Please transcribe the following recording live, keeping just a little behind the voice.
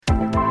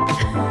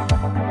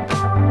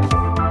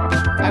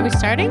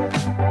starting?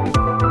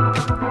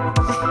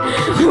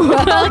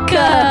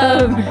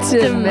 Welcome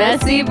to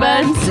Messy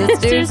Bun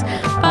Sisters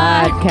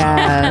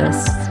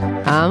Podcast.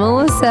 I'm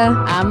Melissa.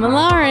 I'm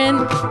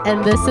Lauren,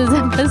 and this is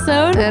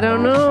episode I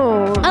don't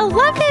know.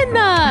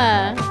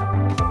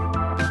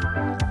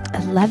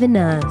 11.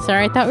 11.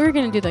 Sorry, I thought we were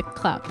going to do the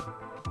clap.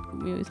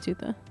 We always do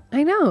the...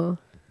 I know.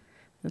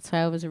 That's why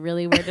I was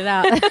really weirded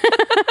out.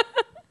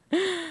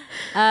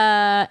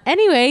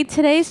 Anyway,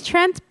 today's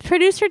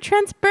producer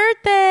Trent's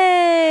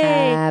birthday.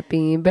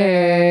 Happy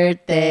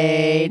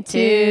birthday to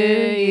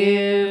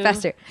you.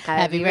 Faster.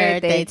 Happy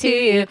birthday to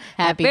you.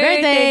 Happy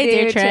birthday,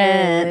 dear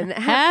Trent.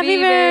 Happy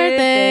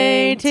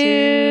birthday to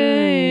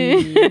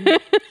you.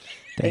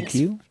 Thank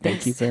you.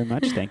 Thank you very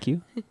much. Thank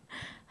you.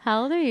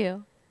 How old are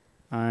you?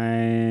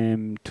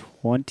 I'm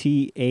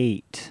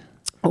 28.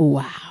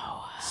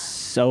 Wow.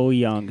 So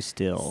young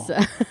still.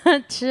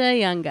 Such a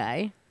young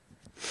guy.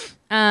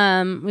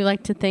 We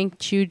like to thank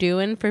Chu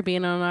Duin for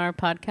being on our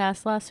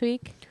podcast last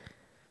week.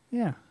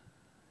 Yeah.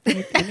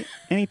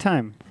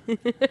 Anytime.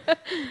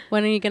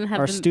 When are you going to have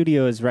our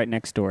studio is right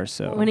next door,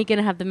 so. When are you going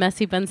to have the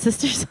Messy Bun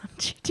Sisters on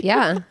Chu Duin?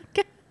 Yeah.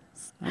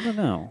 I don't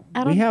know.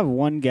 We have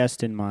one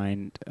guest in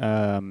mind,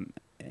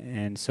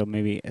 and so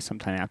maybe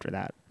sometime after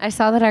that. I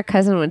saw that our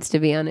cousin wants to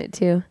be on it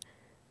too.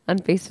 On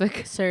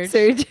Facebook.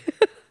 Surge.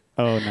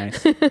 Oh,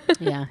 nice.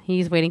 Yeah,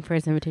 he's waiting for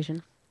his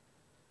invitation.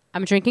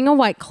 I'm drinking a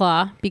White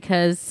Claw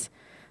because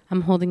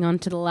I'm holding on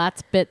to the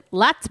last bits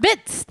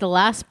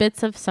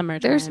of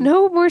summertime. There's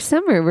no more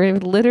summer. We're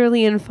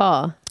literally in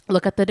fall.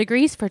 Look at the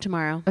degrees for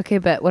tomorrow. Okay,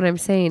 but what I'm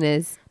saying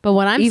is,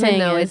 even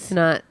though it's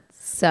not,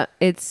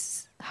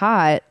 it's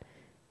hot.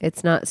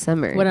 It's not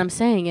summer. What I'm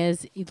saying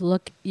is, you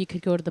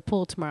could go to the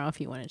pool tomorrow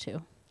if you wanted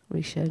to.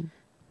 We should.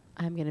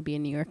 I'm gonna be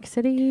in New York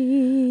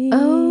City.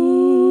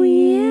 Oh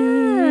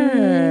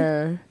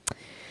yeah.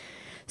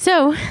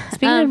 So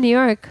speaking of New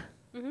York.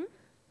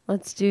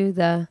 Let's do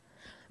the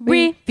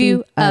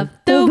review of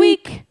the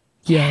week.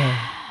 Yeah.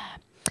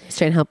 Let's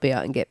try and help you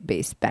out and get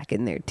bass back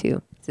in there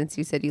too, since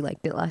you said you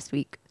liked it last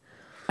week.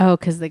 Oh,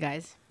 because the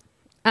guys.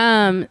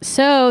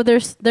 So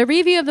there's the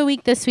review of the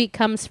week this week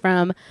comes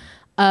from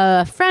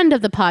a friend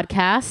of the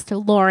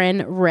podcast,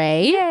 Lauren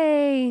Ray.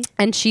 Yay.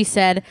 And she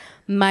said,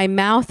 "My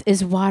mouth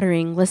is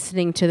watering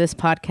listening to this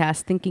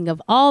podcast, thinking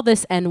of all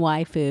this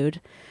NY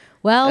food."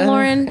 Well,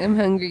 Lauren, I'm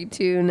hungry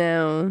too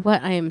now.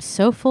 What? I am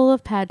so full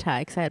of pad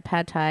thai because I had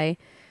pad thai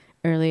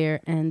earlier,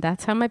 and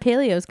that's how my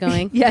paleo's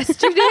going.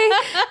 Yesterday,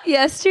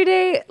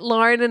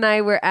 Lauren and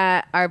I were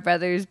at our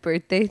brother's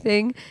birthday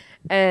thing,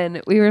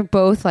 and we were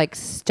both like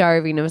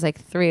starving. It was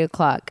like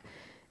 3:00,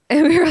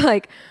 and we were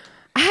like,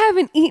 "I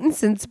haven't eaten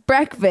since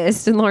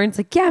breakfast." And Lauren's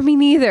like, "Yeah, me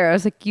neither." I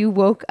was like, "You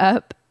woke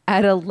up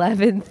at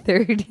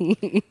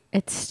 11:30."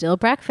 It's still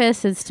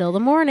breakfast. It's still the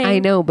morning. I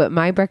know, but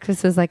my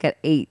breakfast was like at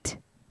 8.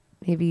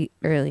 Maybe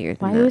earlier than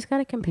Why that. you always got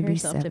to compare Maybe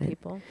yourself 7. to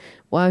people?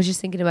 Well, I was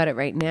just thinking about it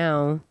right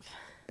now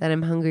that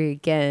I'm hungry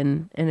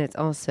again, and it's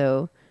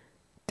also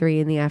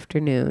 3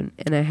 p.m,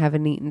 and I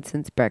haven't eaten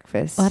since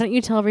breakfast. Why don't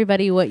you tell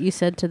everybody what you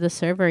said to the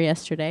server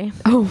yesterday?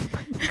 Oh,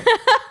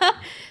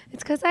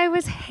 it's because I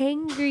was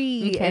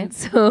hangry, Okay. and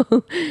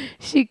so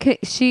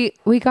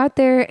we got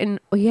there and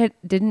we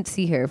didn't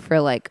see her for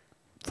like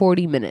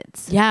 40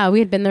 minutes. Yeah, we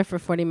had been there for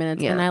 40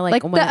 minutes, and I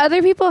like the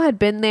other people had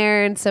been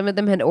there, and some of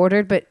them had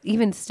ordered, but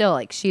even still,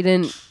 like she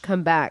didn't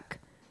come back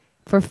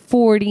for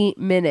 40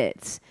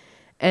 minutes,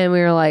 and we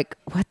were like,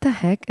 "What the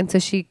heck?" And so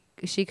she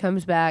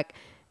comes back,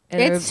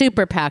 and it's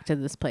super packed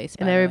in this place,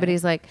 and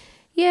everybody's like,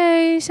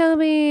 "Yay,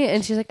 Shelby!"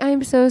 And she's like,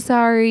 "I'm so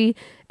sorry,"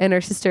 and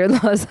her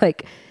sister-in-law is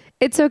like,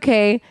 "It's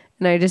okay,"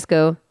 and I just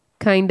go,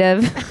 "Kind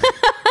of."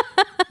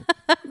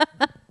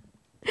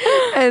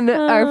 And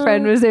our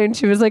friend was there, and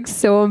she was like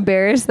so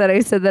embarrassed that I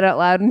said that out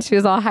loud, and she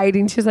was all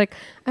hiding. She was like,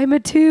 I'm a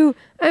 2.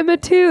 And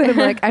I'm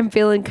like, I'm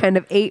feeling kind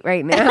of 8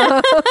 right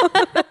now.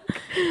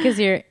 Because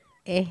you're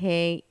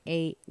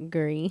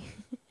angry.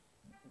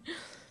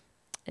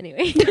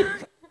 Anyway.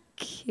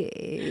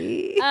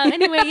 Okay.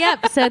 Anyway,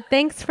 yep. So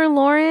thanks for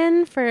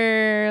Lauren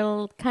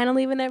for kind of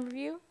leaving a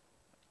review.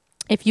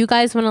 If you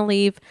guys want to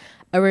leave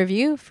a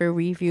review for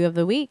review of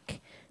the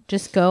week,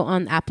 just go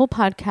on Apple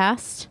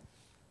Podcast.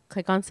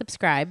 Click on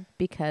subscribe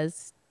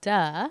because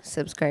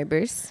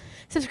Subscribers.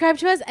 Subscribe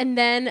to us and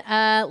then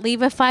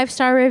leave a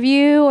 5-star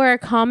review or a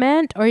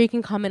comment, or you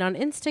can comment on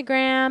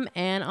Instagram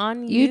and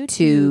on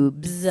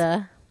YouTube.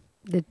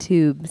 The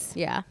tubes.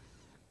 Yeah.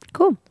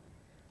 Cool.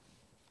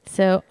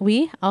 So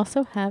we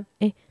also have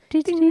a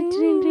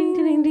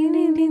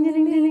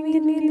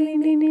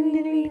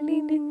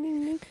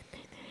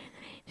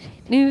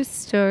news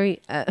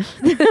story.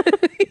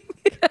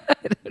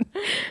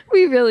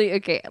 We really,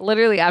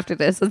 literally after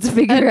this, let's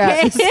figure out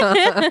the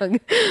song.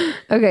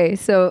 Okay,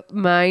 so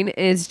mine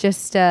is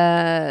just,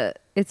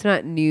 it's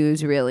not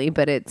news really,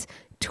 but it's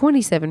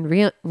 27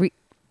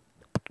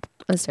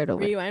 let's start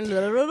over. Rewind.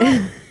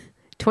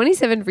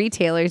 27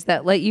 retailers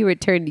that let you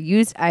return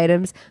used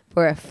items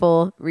for a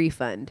full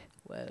refund.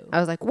 Whoa. I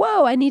was like,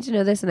 whoa, I need to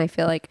know this, and I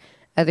feel like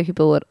other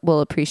people will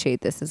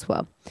appreciate this as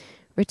well.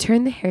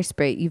 Return the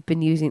hairspray you've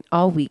been using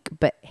all week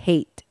but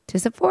hate to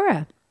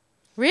Sephora.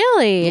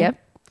 Really? Yep.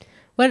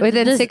 What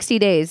Within 60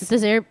 days.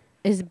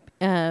 Is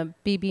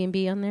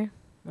BB&B on there?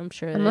 I'm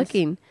sure I'm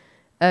looking.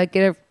 Get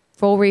a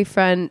full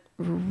refund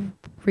from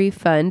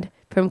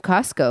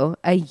Costco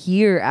a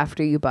year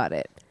after you bought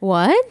it.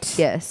 What?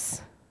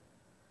 Yes.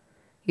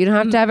 You don't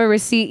have to have a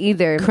receipt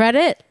either.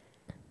 Credit?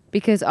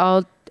 Because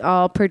all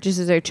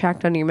purchases are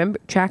tracked on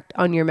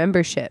your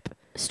membership.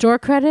 Store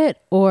credit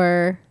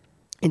or?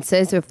 It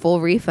says a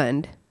full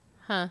refund.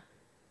 Huh.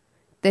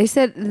 They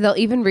said they'll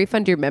even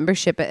refund your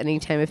membership at any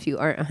time if you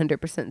aren't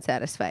 100%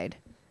 satisfied.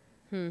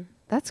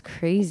 That's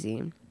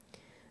crazy.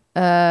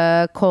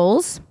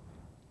 Kohl's,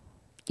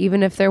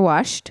 even if they're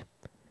washed,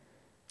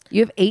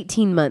 you have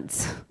 18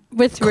 months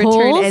With to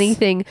return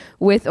anything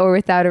with or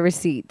without a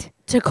receipt.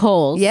 To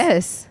Kohl's?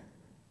 Yes.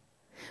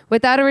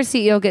 Without a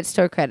receipt, you'll get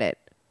store credit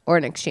or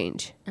an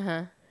exchange.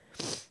 Uh-huh.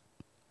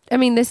 I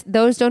mean,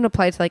 those don't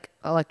apply to like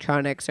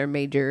electronics or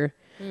major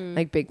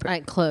like big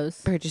Like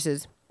clothes.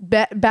 purchases.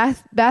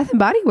 Bath and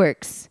Body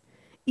Works,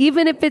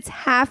 even if it's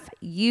half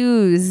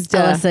used.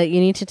 Alyssa, you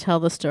need to tell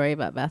the story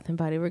about Bath and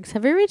Body Works.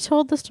 Have you already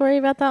told the story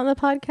about that on the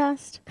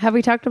podcast? Have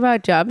we talked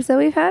about jobs that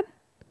we've had?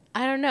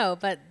 I don't know,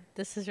 but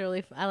this is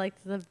really. I like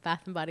the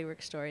Bath and Body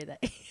Works story. That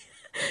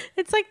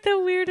it's like the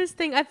weirdest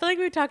thing. I feel like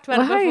we talked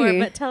about it before,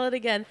 but tell it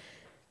again.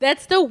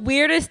 That's the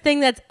weirdest thing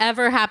that's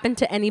ever happened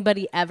to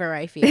anybody ever,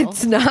 I feel.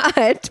 It's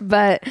not,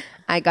 but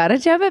I got a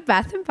job at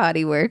Bath and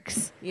Body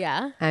Works.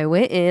 Yeah. I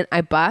went in,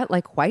 I bought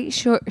like white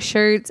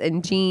shirts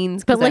and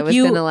jeans. But like I was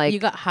you gonna, you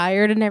got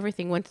hired and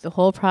everything, went through the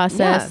whole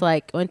process,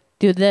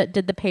 did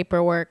the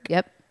paperwork.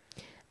 Yep.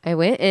 I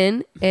went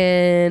in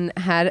and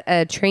had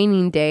a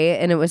training day,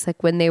 and it was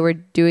like when they were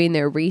doing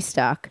their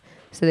restock.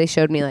 So they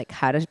showed me like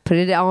how to put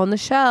it all on the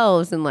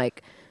shelves and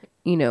like,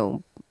 you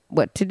know,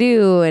 what to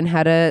do and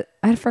how to,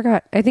 I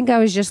forgot. I think I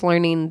was just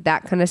learning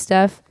that kind of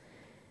stuff.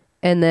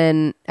 And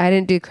then I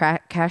didn't do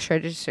cash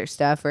register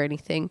stuff or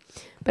anything,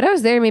 but I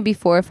was there maybe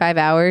 4 or 5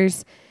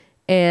 hours,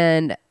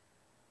 and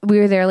we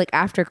were there like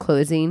after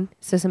closing.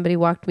 So somebody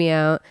walked me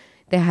out.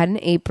 They had an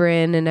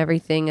apron and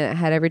everything that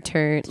had a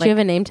return. Do you have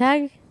a name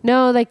tag?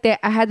 No, like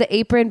I had the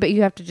apron, but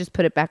you have to just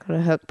put it back on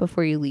a hook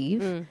before you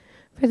leave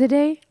for the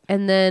day.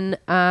 And then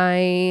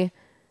I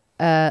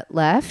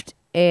left,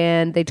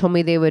 and they told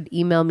me they would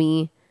email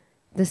me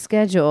the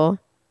schedule,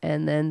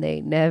 and then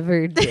they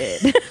never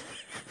did.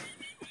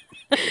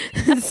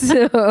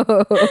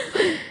 So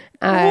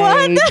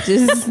I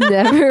just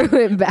never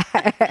went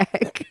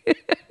back.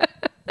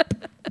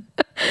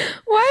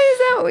 Why is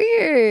that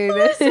weird?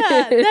 What's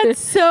that? That's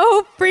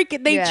so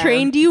freaking. They Yeah.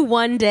 trained you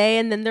one day,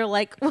 and then they're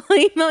like, "We'll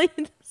email you."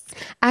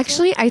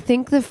 Actually, I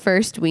think the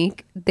first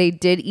week they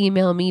did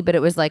email me, but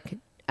it was like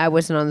I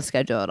wasn't on the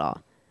schedule at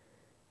all.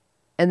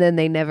 And then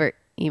they never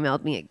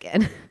emailed me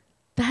again.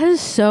 That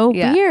is so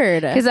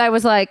weird. Because I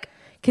was like,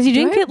 because you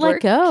didn't "Do I get let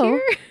work go.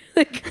 here?"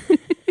 Like,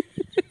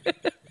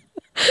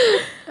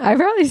 I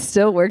probably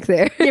still work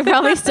there. You're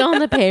probably still on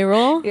the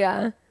payroll.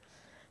 Yeah.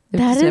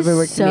 That Just never is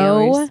worked any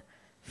hours. so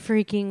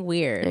freaking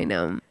weird. I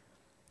know.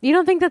 You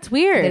don't think that's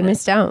weird? They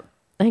missed out.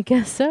 I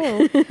guess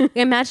so.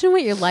 Imagine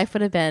what your life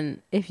would have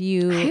been if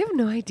you. I have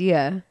no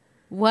idea.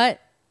 What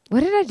What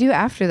did I do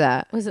after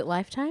that? was it?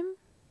 Lifetime?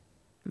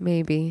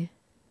 Maybe.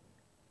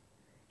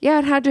 Yeah,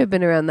 it had to have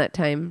been around that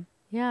time.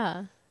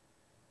 Yeah.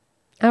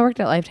 I worked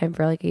at Lifetime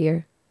for like a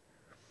year.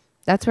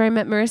 That's where I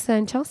met Marissa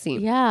and Chelsea.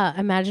 Yeah.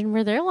 Imagine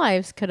where their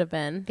lives could have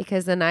been.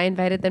 Because then I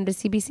invited them to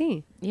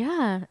CBC.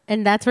 Yeah.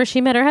 And that's where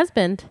she met her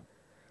husband.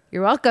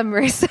 You're welcome,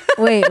 Marissa.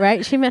 Wait,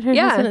 right? She met her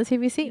Yeah. husband at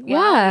CBC? Yeah,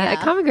 Wow, at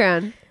Common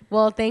Ground.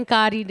 Well, thank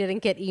God you didn't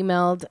get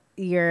emailed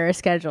your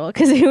schedule,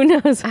 because who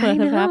knows what I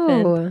would have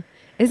happened. know.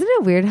 Isn't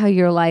it weird how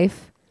your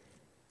life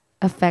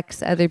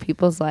affects other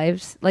people's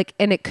lives? Like,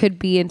 and it could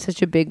be in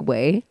such a big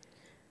way.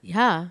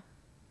 Yeah.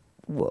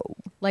 Whoa.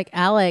 Like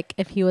Alec,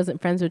 if he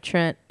wasn't friends with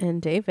Trent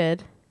and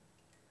David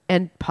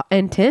And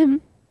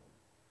Tim,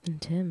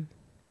 and Tim.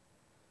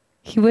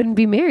 he wouldn't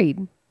be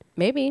married.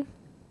 Maybe.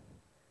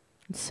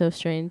 It's so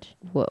strange.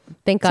 Whoa.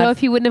 Thank God. So if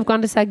he wouldn't have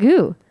gone to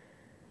Sagu,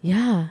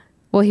 Yeah.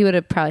 well, he would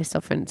have probably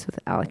still friends with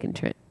Alec and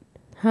Trent.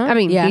 Huh? I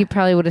mean, yeah. he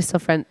probably would have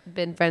still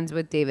been friends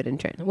with David and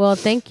Trent. Well,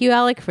 thank you,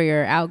 Alec, for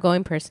your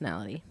outgoing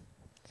personality.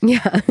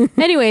 Yeah.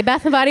 Anyway,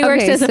 Bath and Body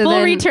Works Okay, says a so full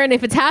then- return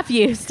if it's half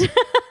used.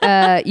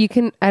 You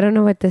can, I don't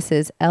know what this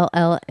is.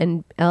 LL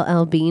and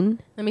LL Bean.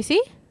 Let me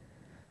see.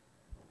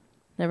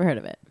 Never heard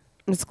of it.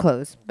 It's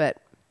closed, but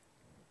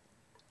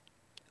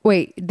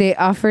wait, they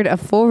offered a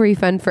full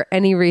refund for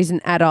any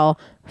reason at all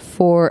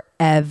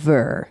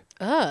forever.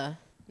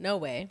 No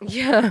way.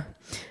 Yeah.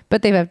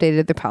 But they've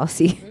updated their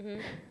policy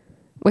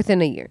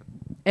within a year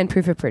and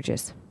proof of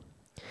purchase.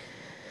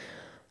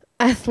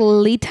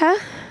 Athleta.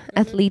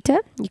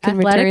 You can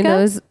return Athletica?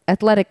 those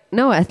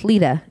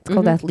Athleta. It's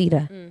called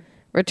Athleta.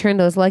 Return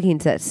those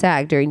leggings that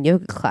sag during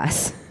yoga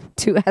class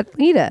to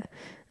Athleta.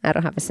 I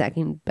don't have a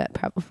sagging butt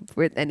problem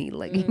with any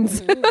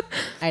leggings.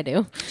 I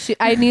do.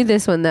 I knew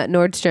this one that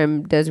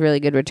Nordstrom does really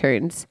good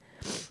returns.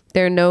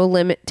 There are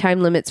no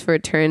time limits for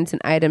returns,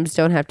 and items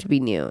don't have to be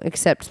new,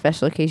 except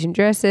special occasion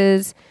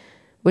dresses,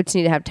 which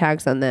need to have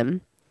tags on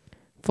them.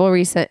 Full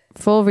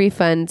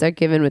refunds are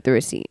given with the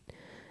receipt.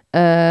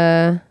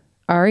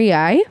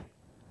 REI.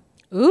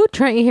 Ooh,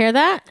 Trent, you hear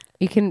that?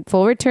 You can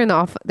full return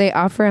they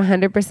offer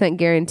 100%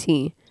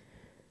 guarantee.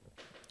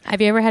 Have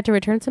you ever had to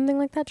return something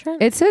like that,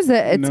 Trent? It says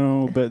that it's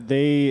No, but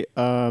they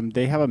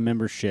have a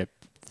membership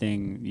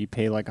thing. You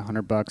pay like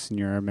 $100 and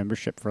you're a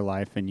membership for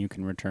life, and you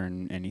can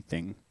return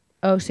anything.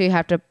 Oh, so you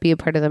have to be a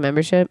part of the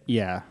membership?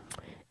 Yeah.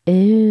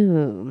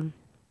 Ew.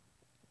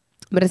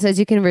 But it says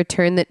you can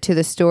return it to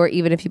the store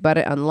even if you bought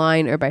it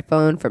online or by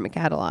phone from a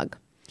catalog.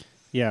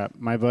 Yeah,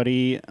 my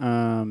buddy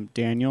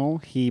Daniel,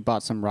 he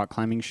bought some rock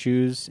climbing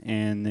shoes,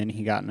 and then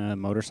he got in a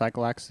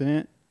motorcycle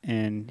accident,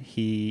 and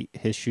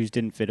his shoes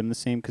didn't fit him the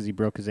same because he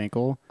broke his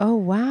ankle. Oh,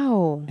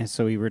 wow. And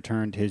so he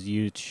returned his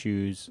used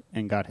shoes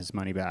and got his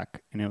money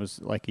back, and it was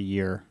like a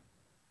year.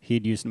 He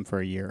had used them for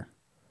a year.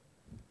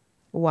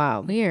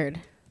 Wow.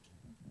 Weird.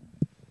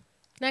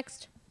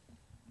 Next.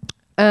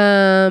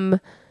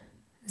 Zappos.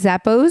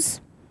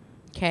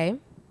 Okay.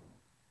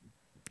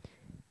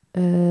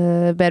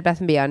 Bed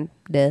Bath & Beyond.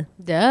 Duh.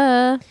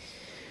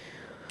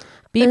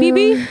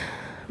 BBB?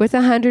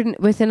 Within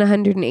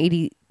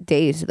 180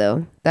 days,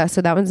 though.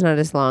 That one's not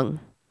as long.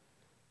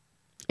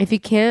 If you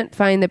can't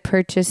find the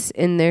purchase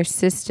in their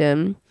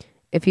system,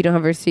 if you don't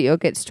have a receipt, you'll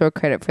get store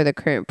credit for the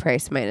current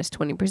price minus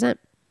 20%.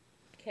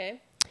 Okay.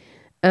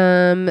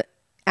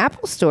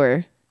 Apple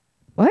Store.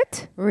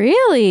 What?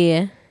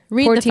 Really?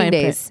 Read 14 the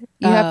days. print.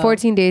 You have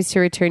 14 days to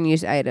return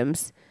used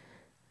items.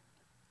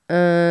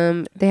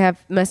 They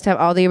must have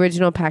all the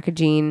original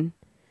packaging,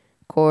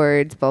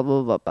 cords, blah,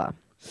 blah, blah, blah.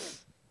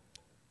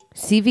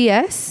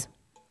 CVS?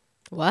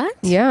 What?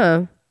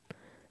 Yeah.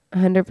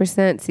 100%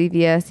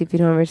 CVS. If you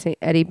don't understand,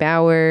 Eddie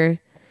Bauer.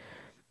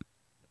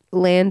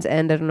 Land's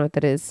End. I don't know what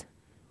that is.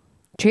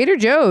 Trader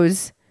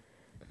Joe's.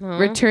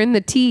 Return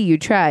the tea you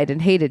tried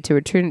and hated to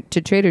return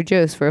to Trader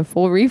Joe's for a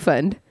full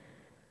refund.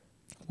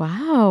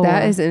 Wow.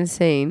 That is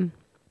insane.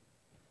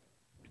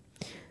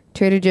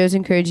 Trader Joe's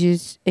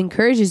encourages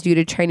you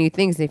to try new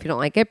things, and if you don't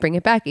like it, bring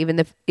it back, even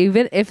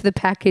if the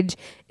package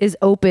is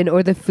open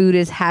or the food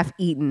is half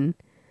eaten.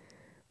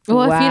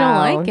 Well, Wow. if you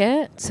don't like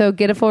it. So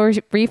get a full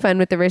refund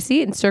with the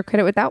receipt and store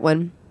credit with that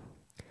one.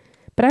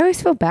 But I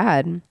always feel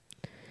bad.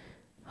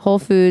 Whole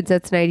Foods,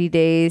 that's 90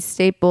 days.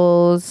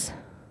 Staples,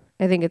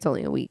 I think it's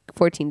only a week,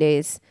 14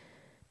 days.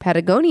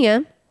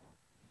 Patagonia,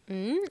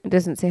 it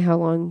doesn't say how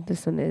long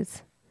this one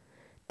is.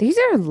 These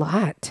are a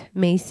lot.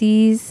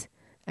 Macy's,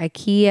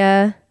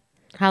 IKEA.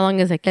 How long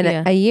is IKEA?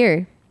 And a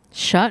year.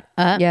 Shut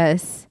up.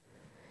 Yes.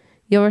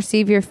 You'll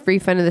receive your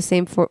refund of the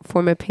same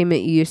form of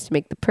payment you used to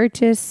make the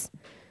purchase.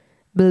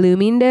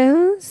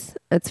 Bloomingdale's,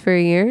 that's for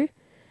a year.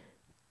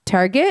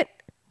 Target,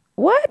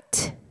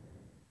 what?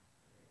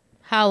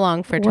 How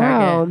long for Target?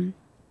 Wow.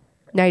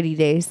 90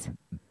 days.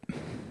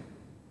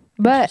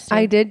 But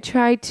I did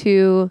try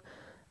to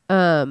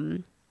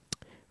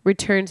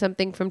return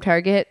something from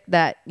Target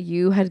that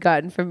you had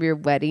gotten from your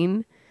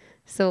wedding.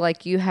 So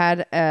like you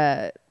had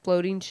a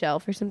floating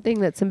shelf or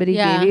something that somebody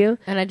gave you.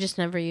 And I just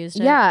never used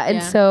it. Yeah.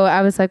 And so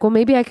I was like, well,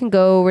 maybe I can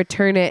go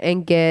return it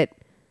and get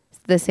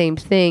the same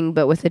thing,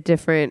 but with a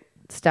different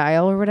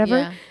style or whatever.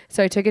 Yeah.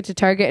 So I took it to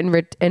Target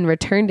and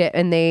returned it,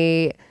 and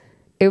it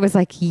was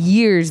like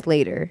years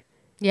later.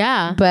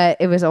 Yeah. But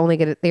they were only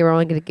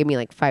gonna give me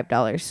like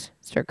 $5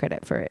 store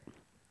credit for it.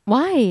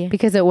 Why?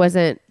 Because it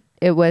wasn't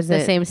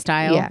The same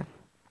style? Yeah.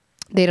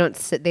 They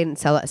didn't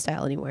sell that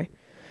style anymore.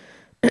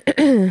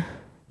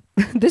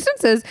 This one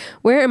says,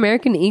 wear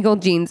American Eagle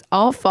jeans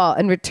all fall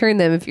and return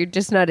them if you're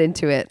just not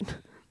into it.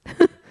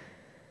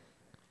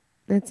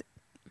 That's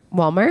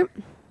Walmart.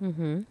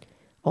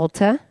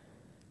 Ulta.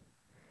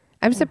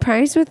 I'm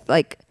surprised with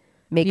like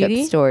makeup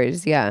Beauty?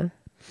 stores. Yeah.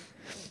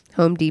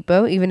 Home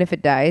Depot. Even if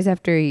it dies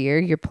after a year,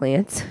 your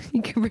plants,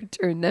 you can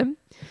return them.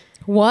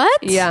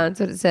 What? Yeah, that's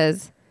what it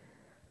says.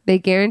 They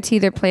guarantee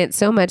their plant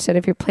so much that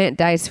if your plant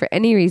dies for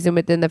any reason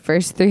within the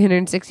first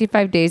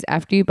 365 days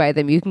after you buy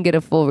them, you can get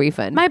a full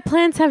refund. My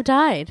plants have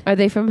died. Are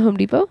they from Home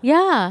Depot?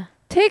 Yeah.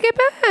 Take it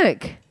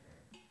back.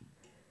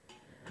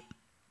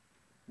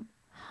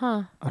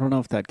 Huh. I don't know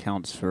if that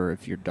counts for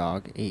if your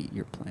dog ate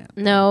your plant.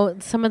 No,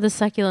 some of the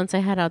succulents I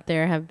had out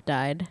there have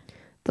died.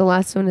 The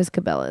last one is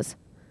Cabela's.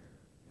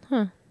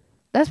 Huh.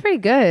 That's pretty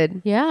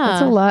good. Yeah.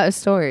 That's a lot of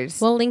stores.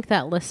 We'll link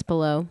that list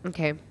below.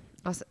 Okay.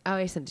 I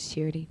always sent it to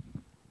Charity.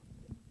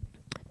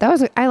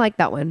 I like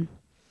that one.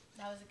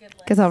 That was a good list.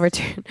 Because I'll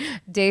return.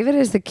 David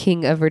is the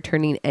king of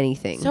returning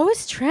anything. So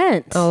is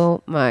Trent.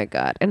 Oh my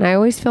God. And I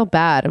always feel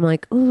bad. I'm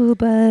like, ooh,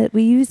 but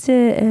we used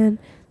it and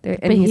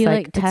he's he, like,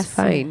 like, it's tests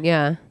fine. it.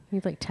 Yeah. He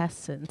like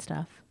tests it and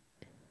stuff.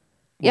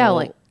 Yeah, Well,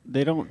 like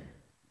they don't.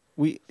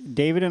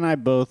 David and I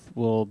both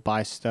will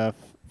buy stuff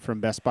from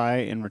Best Buy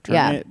and return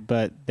Yeah. it,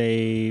 but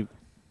they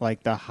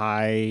like the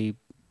high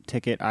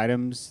ticket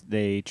items.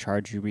 They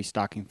charge you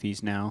restocking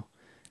fees now.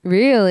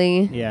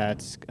 really? Yeah,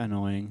 it's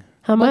annoying.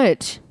 How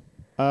much?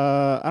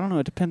 I don't know.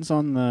 It depends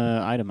on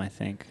the item, I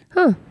think.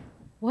 Huh.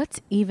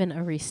 What's even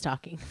a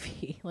restocking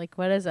fee? Like,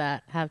 what does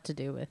that have to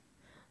do with?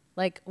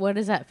 Like, what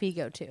does that fee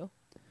go to?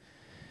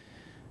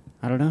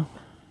 I don't know.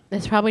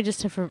 It's probably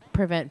just to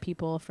prevent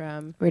people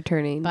from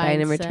Buying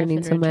buying and stuff returning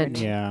and so much.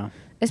 returning. Yeah.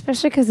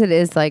 Especially because it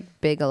is like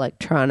big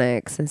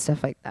electronics and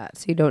stuff like that.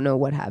 So you don't know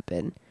what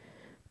happened.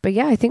 But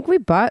yeah, I think we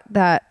bought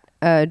that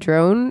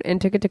drone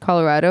and took it to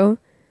Colorado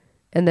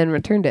and then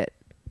returned it.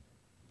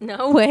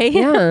 No way.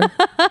 Yeah.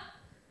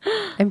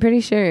 I'm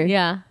pretty sure.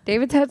 Yeah.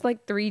 David's had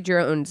like 3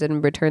 drones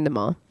and returned them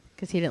all.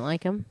 Because he didn't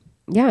like him.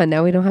 Yeah,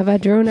 now we don't have a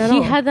drone at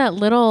all. He had that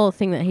little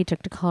thing that he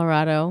took to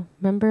Colorado.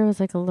 Remember? It was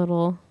like a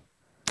little...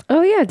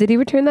 Oh yeah, did he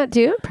return that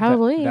too?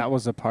 Probably. That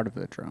was a part of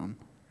the drone.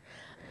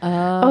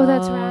 Oh,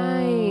 that's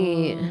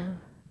right.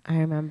 I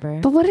remember.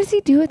 But what does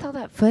he do with all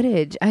that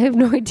footage? I have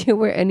no idea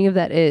where any of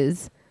that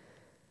is.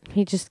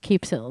 He just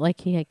keeps it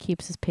like he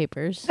keeps his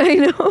papers. I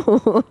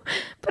know.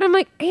 But I'm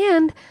like,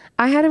 and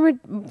I had him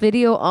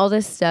video all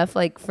this stuff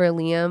like for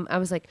Liam. I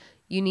was like,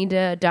 you need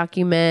to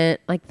document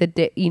like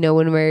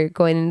when we're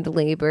going into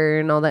labor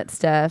and all that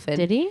stuff. And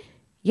Did he?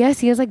 yes,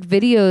 he has like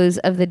videos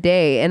of the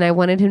day, and I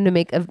wanted him to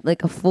make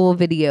a full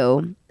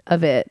video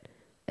of it,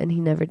 and he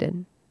never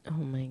did. Oh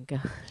my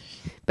gosh.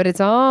 But it's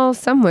all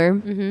somewhere.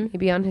 Mm-hmm.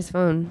 Maybe on his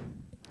phone.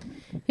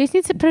 He just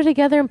needs to put it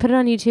together and put it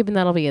on YouTube, and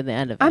that'll be at the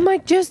end of it. I'm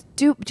like, just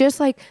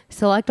like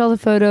select all the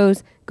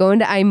photos, go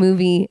into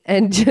iMovie,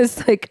 and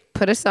just like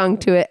put a song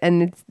to it,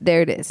 and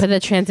there it is. But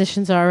the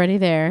transitions are already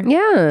there.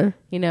 Yeah.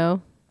 You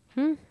know?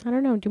 I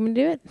don't know. Do you want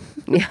me to do it?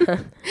 Yeah.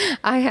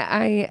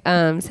 I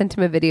sent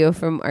him a video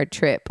from our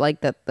trip,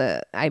 like that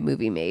the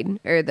iMovie made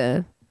or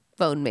the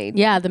phone made.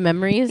 Yeah, the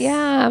memories.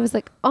 Yeah, I was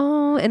like,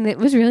 oh, and it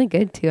was really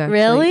good too. Actually.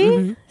 Really?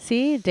 Mhm.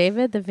 See,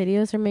 David, the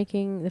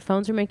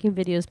phones are making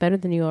videos better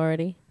than you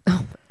already.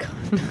 Oh my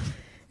god.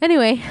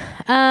 Anyway,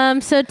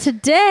 so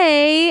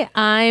today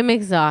I'm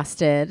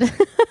exhausted.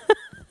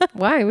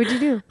 Why? What'd you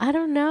do? I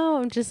don't know.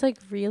 I'm just like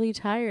really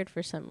tired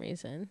for some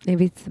reason.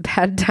 Maybe it's the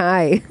bad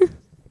tie.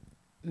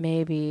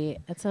 Maybe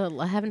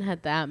I haven't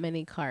had that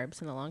many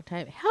carbs in a long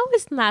time. How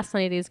is the last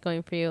 90 days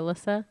going for you,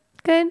 Alyssa?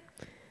 Good.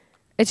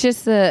 It's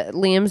just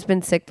Liam's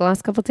been sick the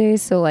last couple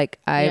days, so like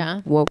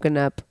I've woken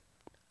up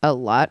a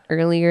lot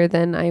earlier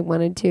than I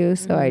wanted to,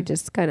 so I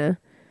just kind of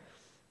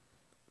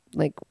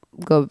like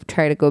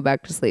try to go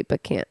back to sleep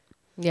but can't.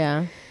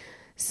 Yeah.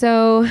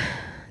 So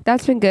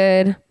that's been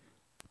good.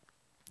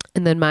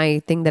 And then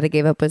my thing that I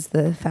gave up was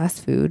the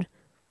fast food.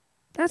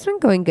 That's been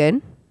going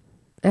good.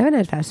 I haven't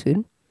had fast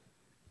food.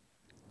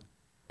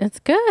 It's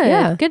good.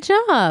 Yeah. Good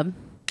job.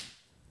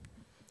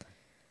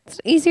 It's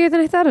easier than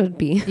I thought it would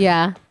be.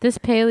 Yeah. This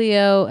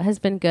paleo has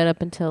been good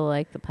up until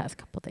like the past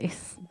couple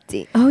days.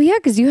 Oh yeah,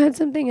 because you had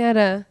something at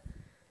a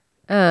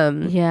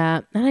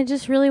Yeah. And I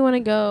just really want to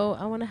go.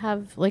 I want to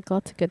have like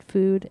lots of good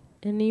food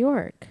in New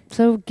York.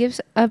 So give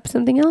up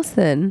something else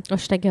then. What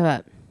should I give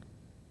up? I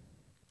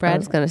Bread?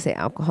 was gonna say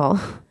alcohol.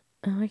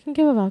 Oh, I can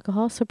give up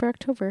alcohol. Sober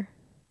October.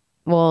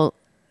 Well,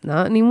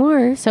 not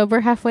anymore. Sober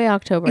halfway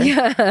October.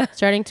 Yeah.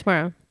 Starting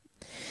tomorrow.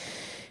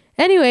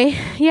 Anyway,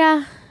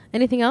 yeah.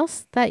 Anything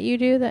else that you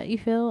do that you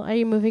feel? Are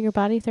you moving your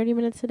body 30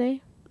 minutes a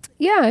day?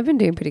 Yeah, I've been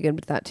doing pretty good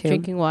with that too.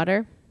 Drinking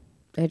water?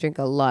 I drink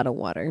a lot of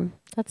water.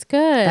 That's good.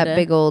 That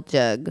big old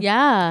jug.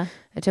 Yeah.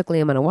 I took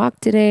Liam on a walk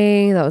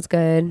today. That was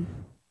good.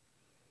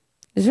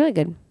 It was really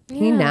good.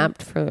 He Yeah.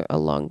 napped for a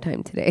long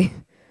time today,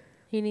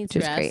 He needs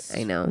which is rest.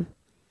 great. I know.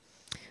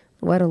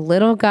 What a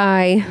little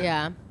guy.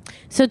 Yeah.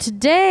 So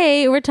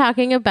today we're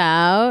talking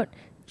about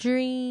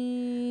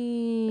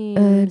dreams.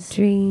 A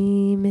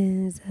dream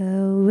is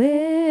a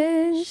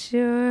wish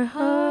your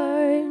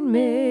heart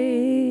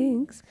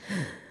makes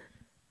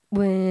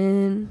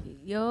when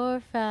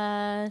You're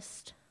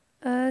fast.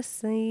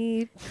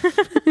 asleep.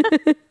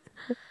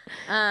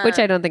 Which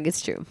I don't think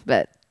is true,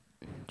 but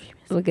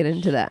we'll get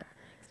into that.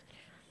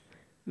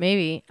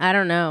 Maybe. I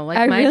don't know. Like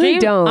I my really dream,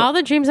 don't. all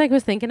the dreams I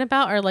was thinking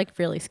about are like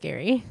really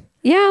scary.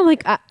 Yeah,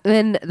 like,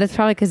 and that's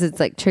probably because it's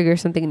like triggers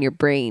something in your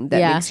brain that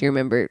Yeah. makes you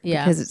remember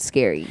Yeah. because it's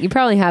scary. You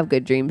probably have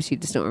good dreams, you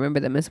just don't remember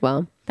them as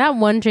well. That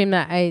one dream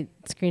that I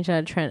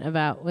screenshotted Trent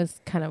about was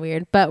kind of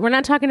weird. But we're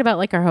not talking about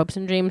like our hopes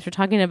and dreams. We're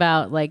talking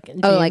about like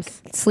dreams. Oh, like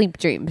sleep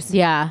dreams.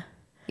 Yeah.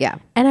 Yeah.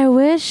 And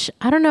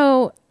I don't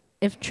know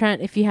if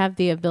Trent, if you have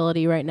the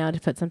ability right now to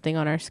put something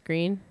on our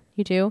screen.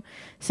 You do.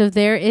 So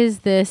there is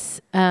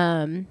this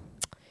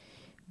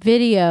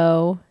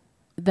video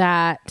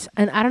that,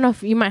 and I don't know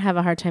if you might have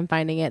a hard time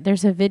finding it.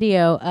 There's a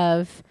video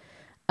of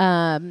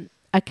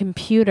a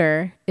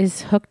computer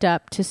is hooked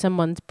up to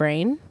someone's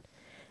brain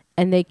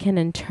and they can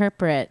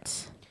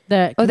interpret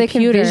the Oh, they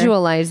can computer-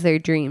 visualize their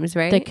dreams,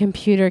 right? the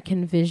computer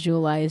can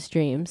visualize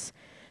dreams.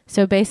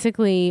 So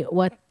basically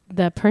what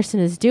the person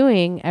is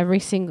doing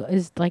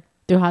is like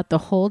throughout the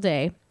whole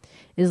day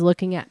is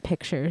looking at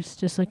pictures,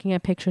 just looking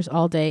at pictures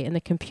all day, and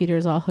the computer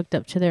is all hooked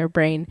up to their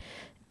brain,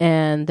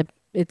 and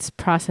it's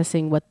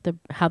processing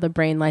how the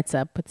brain lights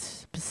up with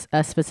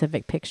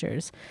specific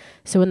pictures.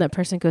 So when that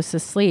person goes to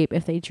sleep,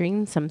 if they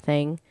dream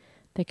something,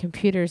 the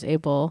computer is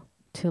able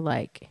to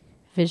like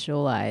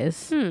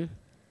visualize.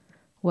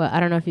 Well, I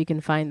don't know if you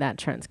can find that,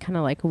 Trent. It's kind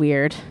of like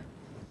weird.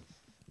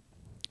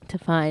 to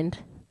find.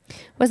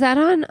 Was that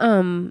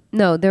on?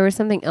 No, there was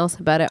something else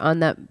about it on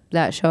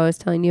that show I was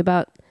telling you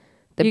about.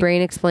 The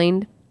Brain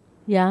Explained.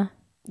 Yeah.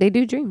 They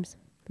do dreams.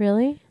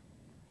 Really?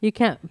 You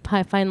can't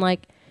find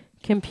like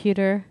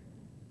computer.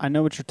 I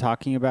know what you're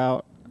talking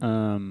about.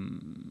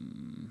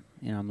 I'm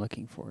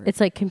looking for it. It's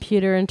like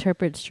computer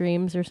interprets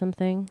dreams or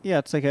something. Yeah,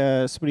 it's like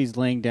somebody's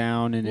laying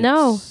down and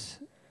No.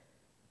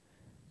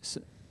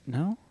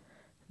 No?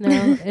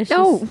 No. It's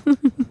No.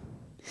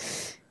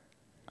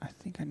 I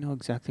think I know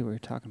exactly what you're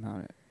talking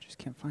about. I just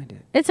can't find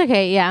it. It's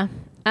okay. Yeah.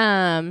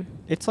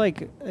 It's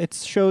like it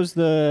shows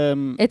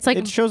the. It's like-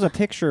 it shows a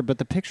picture, but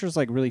the picture's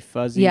like really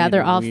fuzzy. Yeah, and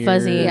they're all weird,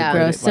 fuzzy and but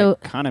gross. It, So-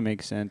 kind of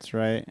makes sense,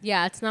 right?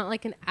 Yeah, it's not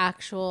like an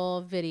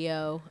actual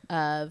video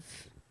of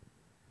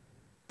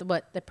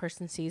what the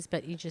person sees,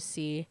 but you just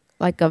see.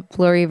 Like a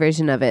blurry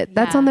version of it.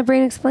 That's Yeah. on the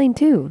Brain Explained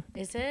too.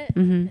 Is it?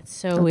 Mm-hmm. It's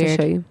so I'll have to weird.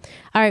 show you.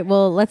 All right,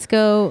 well, let's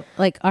go.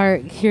 Like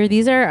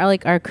these are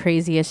like our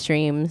craziest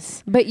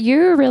dreams. But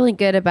you're really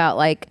good about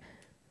like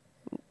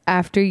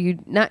after you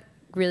not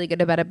really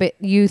good about it, but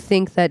you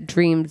think that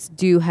dreams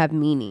do have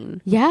meaning.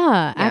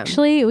 Yeah,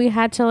 actually, we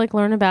had to like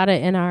learn about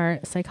it in our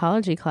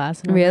psychology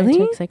class. And Really? I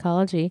took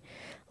psychology.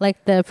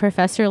 Like the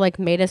professor like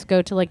made us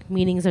go to like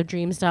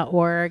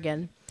meaningsofdreams.org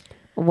and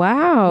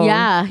Wow.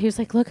 yeah, he was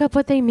like, look up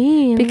what they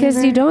mean. Because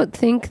you whatever. don't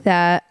think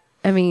that,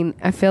 I mean,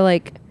 I feel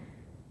like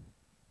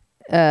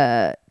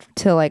to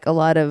like a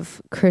lot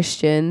of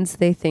Christians,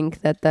 they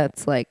think that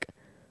that's like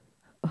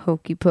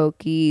hokey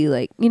pokey,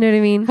 like, you know what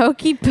I mean?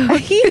 hokey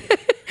pokey.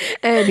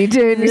 And you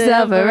turn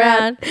yourself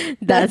around.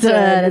 That's what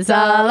it's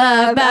all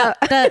about.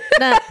 That's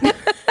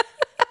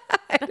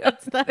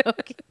the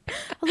hokey.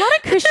 A lot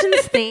of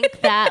Christians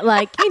think that,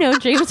 like,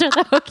 dreams are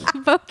the hokey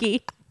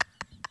pokey.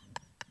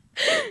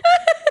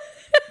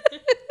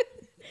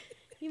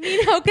 You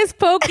mean hocus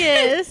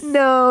pocus?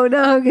 No,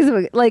 hocus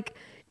pocus. Like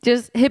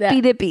just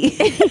hippy dippy.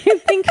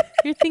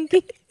 You're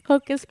thinking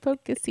hocus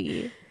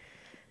pocusy.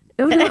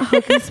 No, not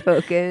hocus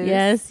pocus.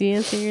 Yes,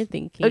 you're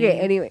thinking. Okay,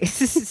 anyways,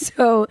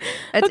 so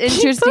it's Okay,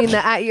 interesting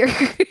that at your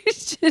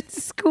Christian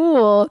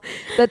school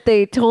that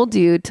they told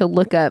you to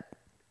look up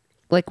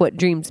like what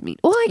dreams mean.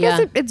 Well, I guess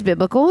Yeah. it's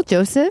biblical.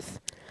 Joseph,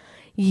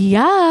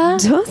 Yeah.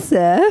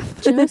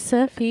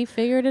 Joseph, he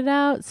figured it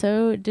out.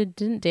 So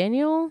didn't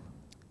Daniel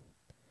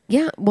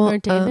yeah. Well, or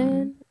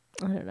David?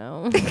 I don't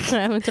know.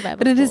 I went to Bible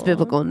but it is school.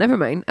 biblical. Never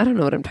mind. I don't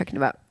know what I'm talking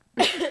about.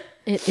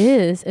 It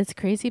is. It's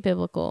crazy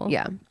biblical.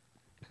 Yeah.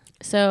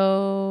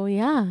 So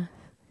yeah.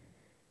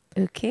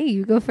 Okay,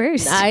 you go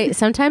first.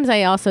 Sometimes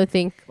I also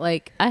think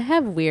like I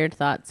have weird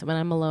thoughts when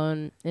I'm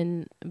alone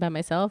by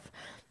myself.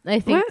 I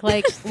think What?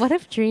 like what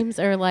if dreams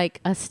are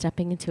like us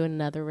stepping into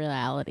another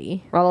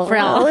reality?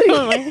 Reality.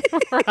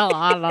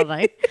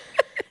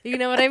 You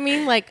know what I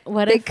mean? Like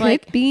what It if could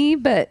like be,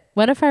 but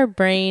what if our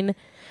brain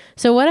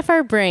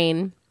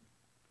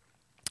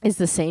is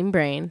the same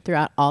brain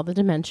throughout all the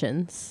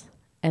dimensions,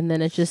 and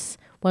then it just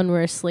when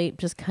we're asleep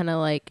just kind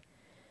of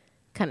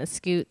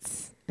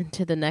scoots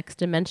into the next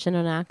dimension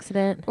on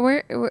accident?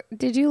 where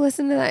did you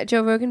listen to that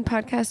Joe Rogan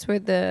podcast where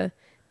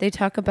they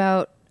talk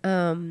about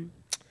time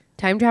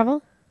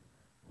travel?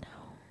 No.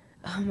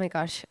 Oh my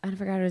gosh, I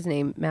forgot his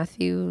name.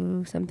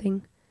 Matthew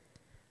something.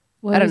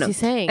 What I don't is know. he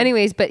saying?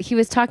 Anyways, but he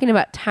was talking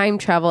about time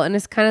travel, and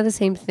it's kind of the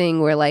same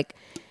thing where like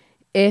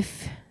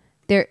if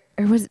there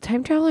or was it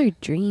time travel or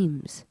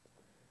dreams?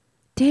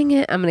 Dang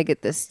it, I'm gonna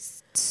get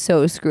this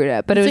so screwed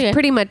up. But It's it was okay.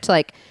 pretty much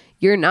like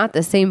you're not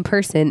the same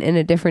person in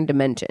a different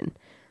dimension.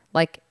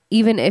 Like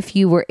even if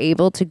you were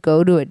able to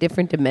go to a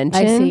different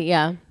dimension, I see.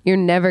 Yeah. you're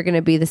never going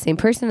to be the same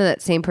person. And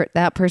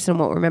that person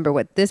won't remember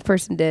what this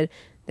person did.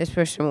 This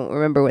person won't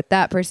remember what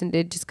that person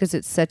did, just because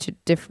it's such a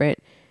different.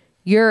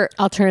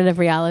 Alternative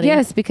reality.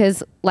 Yes,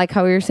 because like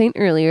how we were saying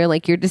earlier,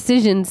 like your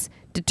decisions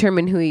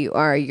determine who you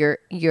are.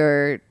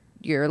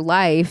 Your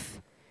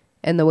life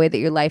and the way that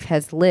your life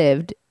has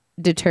lived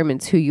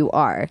determines who you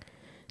are.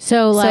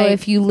 So like, so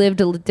if you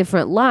lived a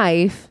different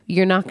life,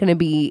 you're not going to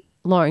be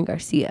Lauren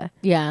Garcia.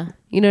 yeah.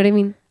 You know what I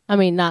mean? I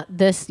mean, not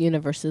this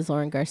universe's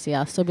Lauren Garcia.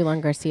 I'll still be Lauren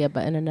Garcia,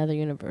 but in another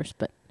universe.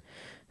 But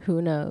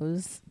who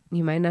knows?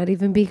 You might not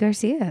even be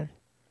Garcia.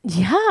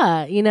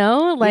 Yeah,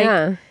 like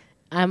yeah,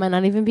 I might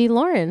not even be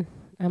Lauren.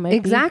 I might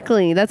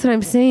exactly. That's what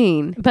I'm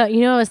saying. Be, but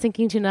I was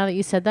thinking too. Now that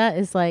you said that,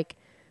 is like,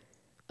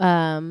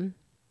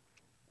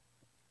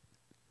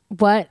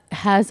 what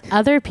has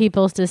other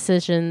people's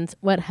decisions?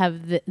 What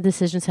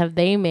decisions have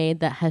they made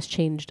that has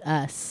changed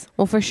us?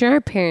 Well, for sure,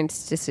 our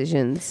parents'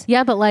 decisions.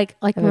 Yeah, but like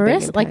Have a big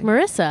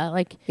Marissa,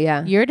 like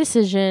Yeah. your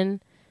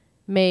decision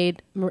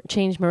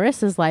changed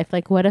Marissa's life.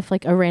 Like, what if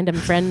like a random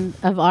friend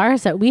of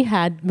ours that we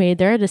had made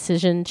their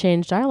decision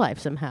changed our life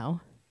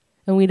somehow,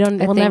 and we'll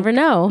think- never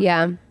know.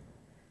 Yeah.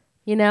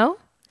 You know?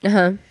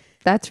 Uh-huh.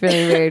 That's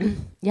really weird.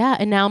 Yeah.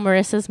 And now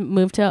Marissa's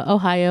moved to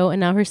Ohio, and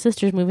now her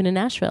sister's moving to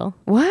Nashville.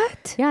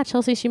 What? Yeah,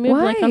 Chelsea. She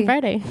moved like Why? on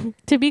Friday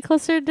to be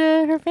closer to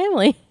her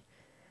family.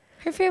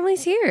 Her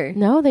family's here.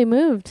 No, they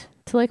moved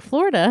to like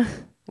Florida.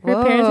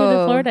 Her parents moved to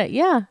Whoa. Florida.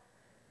 Yeah.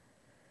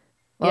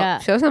 Well, Yeah.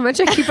 shows how much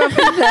I keep up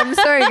with them.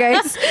 Sorry,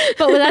 guys.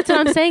 But that's what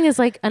I'm saying is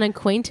like an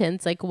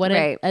acquaintance, like what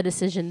Right. a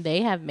decision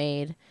they have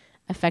made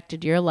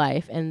affected your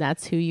life, and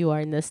that's who you are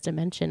in this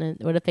dimension. And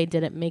what if they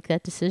didn't make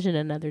that decision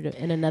in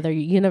another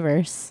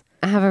universe?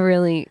 I have a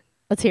really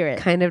Let's hear it.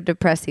 kind of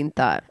depressing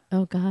thought.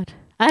 Oh God,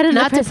 I had a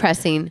Not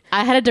depressing.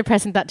 I had a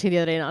depressing thought too the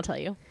other day, and I'll tell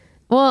you.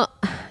 Well,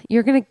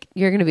 you're gonna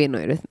be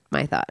annoyed with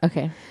my thought.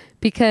 Okay.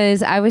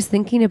 Because I was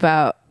thinking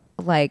about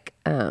like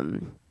I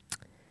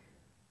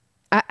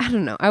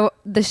don't know.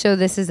 The show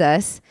This Is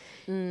Us.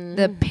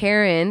 The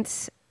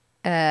parents,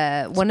 one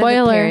of the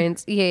Spoiler.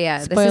 parents. Yeah.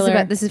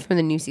 Spoiler. This is from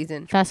the new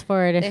season. Fast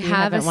forward if They you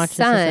have haven't a watched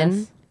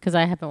son. because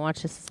I haven't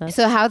watched This Is Us.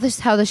 So how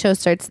the show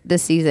starts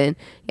this season?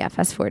 Yeah,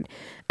 fast forward.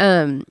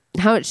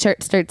 How it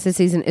starts this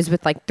season is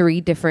with like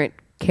 3 different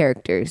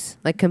characters,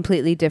 like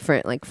completely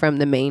different, like from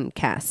the main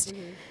cast.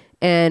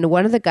 And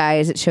one of the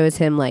guys, it shows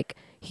him like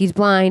he's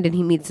blind and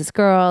he meets this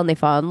girl and they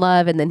fall in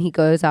love, and then he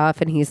goes off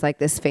and he's like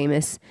this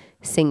famous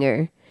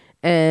singer.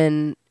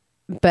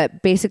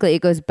 But basically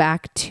it goes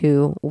back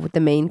to the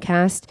main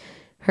cast.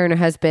 Her and her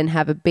husband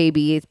have a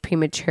baby, it's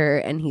premature,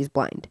 and he's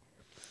blind.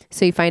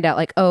 So you find out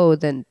like, oh,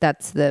 then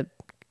that's the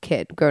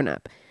kid grown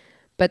up.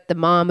 But the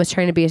mom was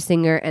trying to be a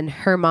singer and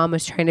her mom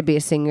was trying to be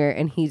a singer,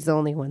 and he's the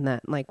only one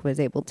that like was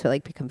able to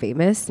like become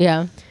famous.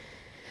 Yeah.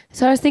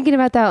 So I was thinking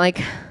about that, like,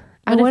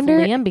 I What wonder.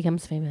 if Liam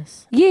becomes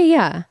famous?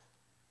 Yeah.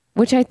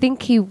 Which I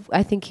think he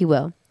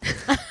will.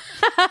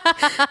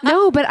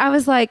 No, but I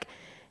was like,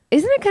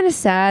 isn't it kind of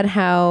sad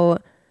how,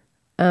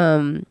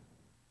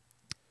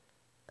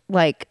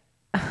 like,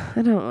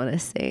 I don't want to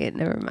say it.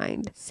 Never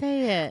mind.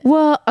 Say it.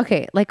 Well,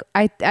 okay. Like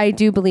I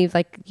do believe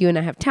like you and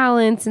I have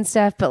talents and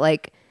stuff, but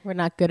like, We're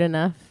not good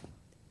enough.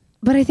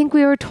 but I think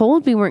we were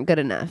told we weren't good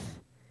enough,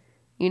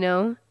 you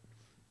know?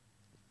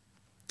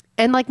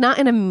 And like, not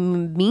in a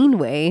mean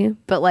way,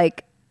 but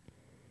like,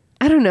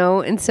 I don't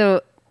know. And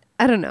so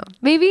I don't know,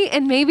 maybe not.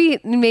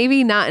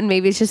 And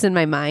maybe it's just in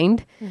my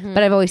mind,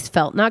 but I've always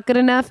felt not good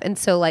enough. And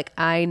so like,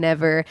 I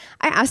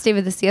asked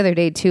David this the other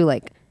day too,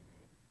 like,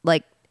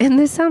 and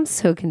this sounds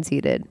so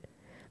conceited,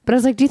 but I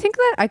was like, do you think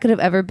that I could have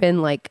ever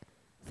been like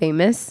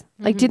famous?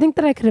 Like, do you think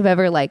that I could have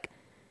ever like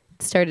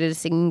started a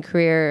singing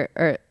career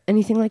or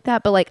anything like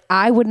that? But like,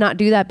 I would not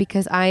do that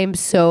because I am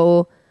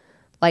so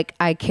like,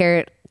 I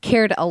cared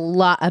a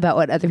lot about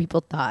what other people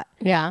thought,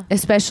 Yeah.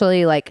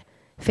 especially like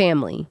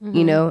family,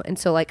 you know? And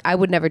so like, I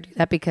would never do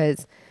that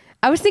because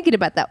I was thinking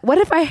about that. What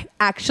if I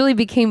actually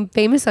became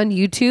famous on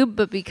YouTube,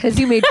 but because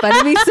you made fun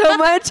of me so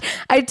much,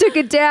 I took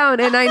it down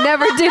and I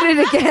never did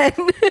it again?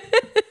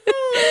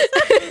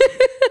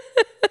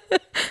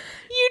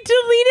 You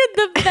deleted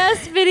the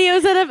best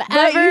videos that have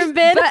ever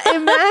been. But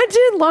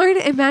imagine, Lauren,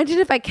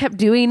 if I kept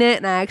doing it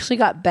and I actually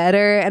got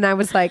better and I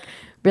was like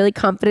really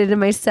confident in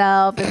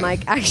myself and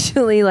like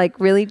actually like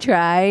really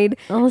tried.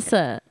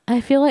 Alyssa, I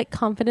feel like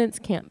confidence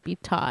can't be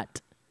taught.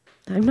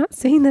 I'm not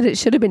saying that it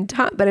should have been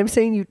taught, but I'm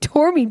saying you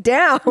tore me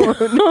down.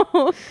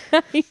 I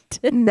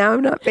did. Now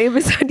I'm not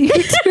famous on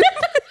YouTube.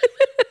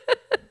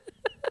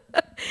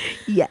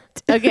 Yet.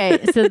 Okay,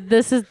 so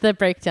this is the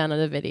breakdown of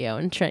the video,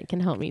 and Trent can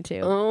help me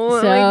too.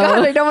 Oh So- my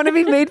God, I don't want to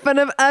be made fun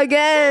of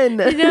again.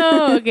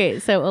 No, okay.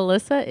 So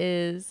Alyssa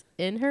is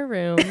in her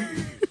room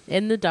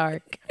in the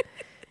dark.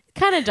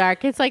 Kind of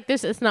dark. It's like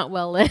this, it's not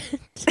well lit.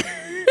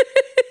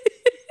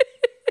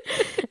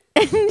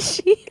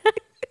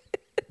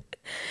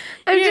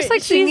 And I'm just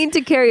like she's- singing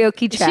to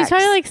karaoke tracks. she's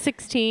probably like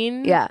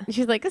 16. Yeah.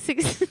 She's like a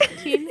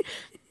 16.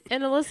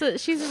 And Alyssa,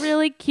 she's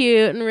really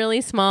cute and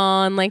really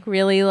small and like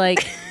really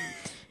like,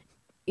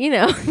 you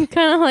know,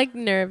 kind of like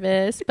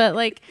nervous, but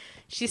like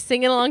she's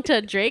singing along to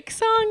a Drake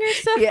song or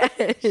something.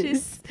 Yes.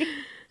 She's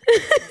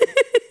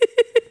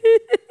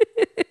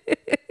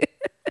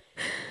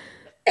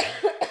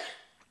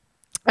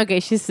okay,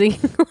 she's singing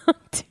along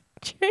to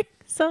Drake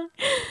song,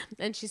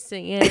 and she's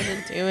singing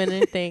and doing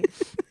her thing,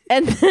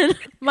 and then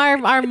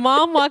our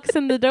mom walks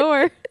in the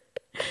door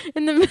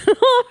in the middle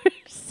of her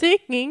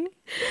singing,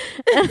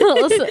 and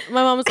Alyssa,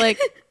 my mom was like,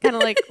 kind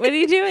of like, "What are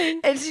you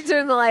doing?" And she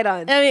turned the light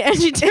on. I mean, and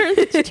she turned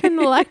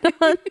the light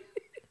on.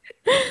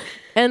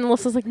 And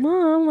Alyssa's like,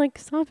 "Mom, like,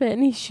 stop it."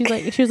 And she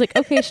was like,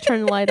 "Okay." She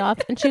turned the light off,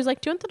 and she was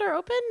like, "Do you want the door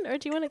open, or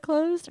do you want it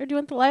closed, or do you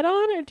want the light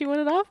on, or do you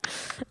want it off?"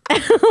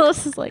 And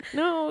Alyssa's like,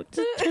 "No,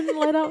 just turn the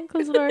light out and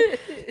close the door."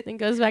 And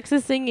goes back to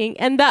singing,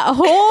 and that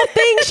whole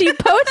thing she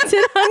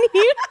posted on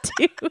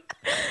YouTube.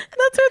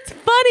 That's what's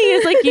funny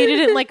is like you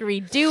didn't like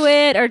redo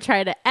it or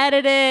try to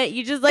edit it.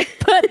 You just like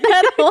put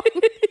that on.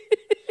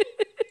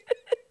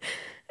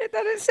 I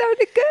thought it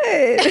sounded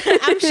good.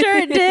 I'm sure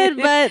it did,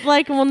 but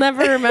like we'll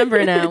never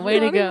remember now. Way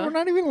to We're go.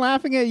 not even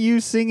laughing at you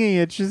singing.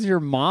 It's just your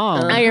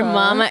mom. Now your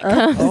mama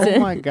comes Oh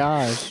in. my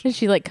gosh. And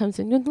she like comes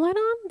in. The light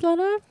on? The light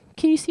off?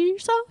 Can you see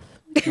yourself?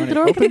 Want The it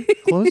door open? open?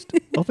 Closed? You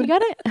Open?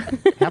 got it?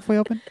 Halfway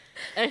open?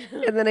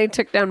 And then I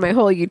took down my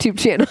whole YouTube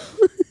channel.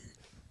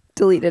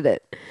 Deleted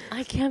it.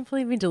 I can't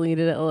believe you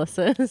deleted it,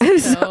 Alyssa. I'm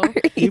So-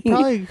 sorry. You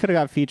probably could have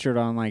got featured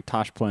on like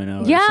Tosh.0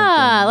 or Yeah,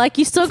 something. like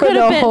you still For could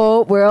the have been.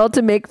 whole world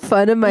to make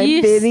fun of my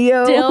you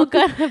video. Still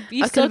could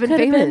you I still could could have have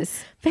been been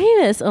famous.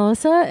 famous,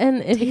 Alyssa,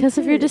 and because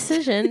of your Damn it.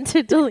 decision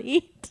to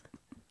delete.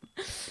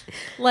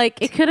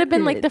 Like it could have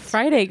been like the it.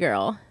 Friday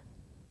girl.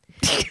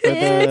 Or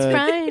It's the,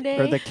 Friday.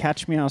 or the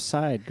Catch Me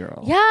Outside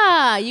girl.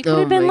 Yeah, you could Oh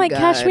have been my like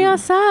Catch Me God.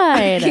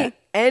 Outside.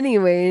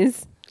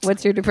 Anyways,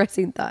 what's your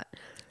depressing thought?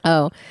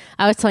 Oh,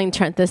 I was telling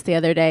Trent this the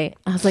other day.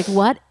 I was like,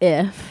 what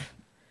if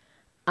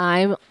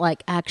I'm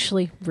like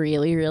actually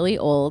really, really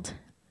old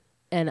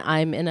and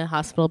I'm in a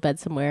hospital bed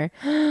somewhere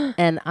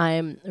and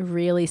I'm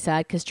really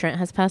sad because Trent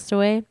has passed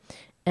away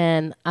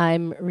and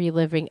I'm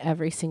reliving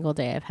every single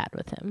day I've had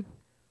with him.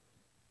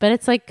 But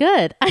it's like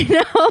good. I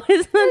know.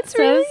 Isn't that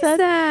so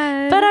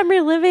sad? But I'm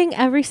reliving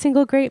every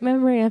single great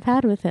memory I've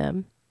had with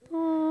him.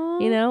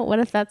 You know, what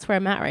if that's where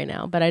I'm at right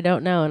now? But I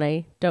don't know and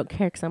I don't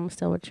care because I'm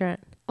still with Trent.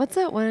 What's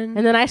that one?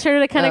 And then I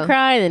started to kind of Oh.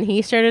 cry, and then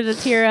he started to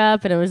tear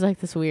up, and it was like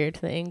this weird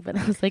thing. But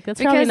I was like,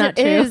 that's probably not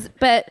it true. is,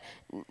 but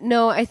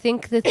no, I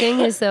think the thing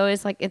is though,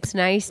 is like it's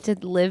nice to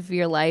live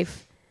your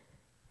life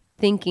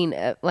thinking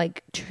of,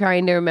 like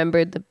trying to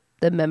remember the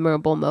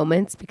memorable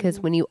moments, because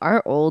when you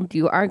are old,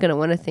 you are gonna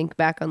want to think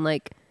back on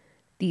like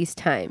these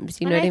times.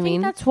 You know And what I think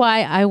mean? That's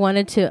why I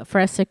wanted for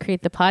us to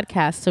create the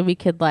podcast so we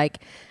could like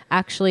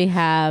actually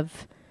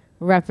have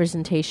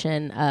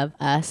representation of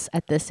us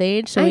at this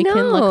age, so I we can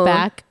know. look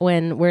back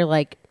when we're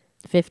like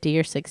 50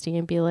 or 60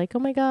 and be like, oh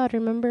my God,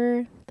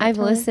 remember? that I've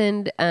time?"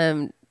 listened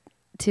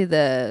to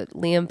the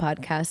Liam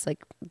podcast,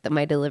 like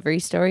my delivery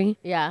story,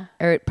 Yeah,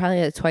 or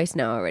probably twice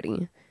now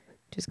already,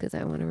 just because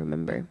I want to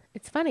remember.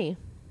 it's funny.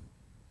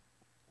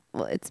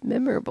 Well, it's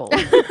memorable.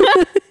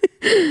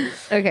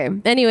 Okay.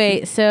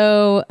 Anyway,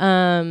 so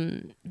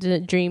the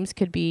dreams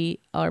could be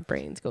our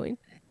brains going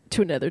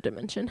to another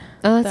dimension.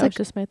 Oh, That that's was like,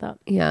 just my thought.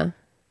 yeah,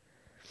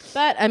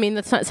 But I mean,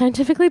 that's not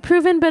scientifically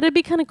proven, but it'd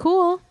be kind of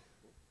cool.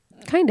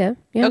 kind of.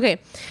 Yeah. Okay,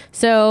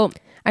 so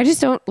I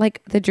just don't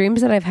like the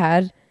dreams that I've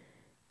had.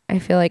 I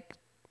feel like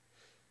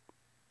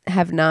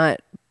have not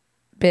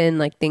been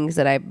like things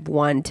that I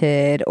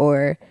wanted,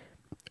 or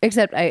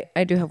except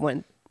I do have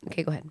one.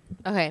 Okay, go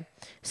ahead.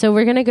 so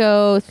we're gonna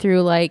go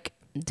through like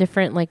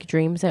different like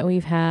dreams that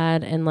we've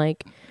had and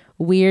like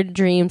weird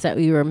dreams that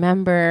we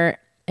remember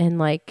and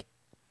like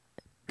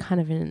kind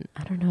of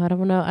I don't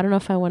know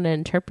if I want to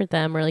interpret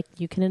them or like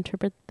you can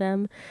interpret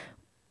them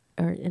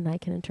or and I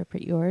can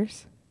interpret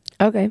yours.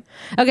 Okay,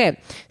 Okay,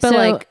 but so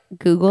like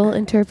Google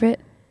interpret.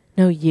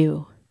 no,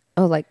 you.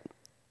 Oh, like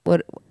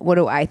what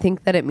do I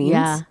think that it means?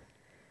 Yeah.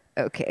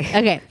 Okay.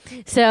 Okay,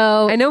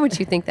 so I know what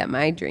you think that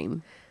my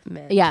dream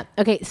meant. yeah.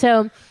 Okay.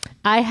 So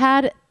I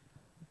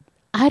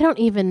don't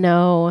even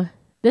know.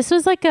 This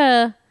was like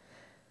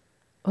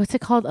what's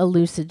it called? A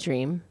lucid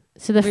dream.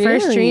 So the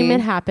first dream Really?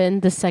 it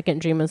happened. The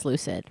second dream was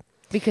lucid.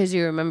 Because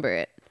you remember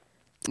it.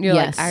 You're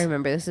Yes. like, I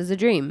remember this is a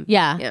dream.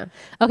 Yeah. Yeah.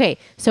 Okay.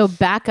 So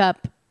back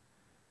up.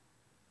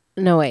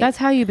 No, wait. That's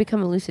how you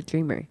become a lucid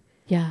dreamer.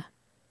 yeah.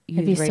 You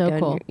That'd be write so down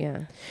cool. yeah.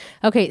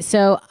 Okay,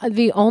 so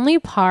the only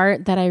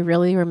part that I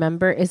really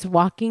remember is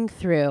walking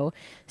through.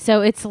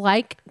 So it's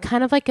like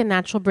kind of like a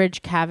natural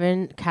bridge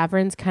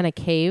caverns kind of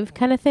cave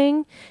kind of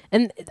thing.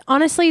 And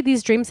honestly,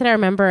 these dreams that I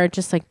remember are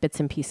just like bits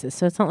and pieces.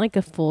 So it's not like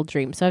a full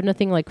dream. So I have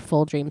nothing like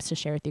full dreams to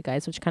share with you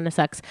guys, which kind of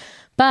sucks.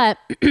 But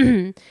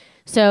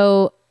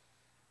so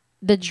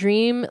the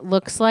dream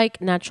looks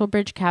like natural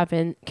bridge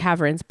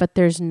caverns, but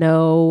there's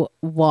no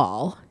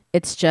wall.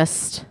 It's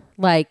just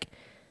like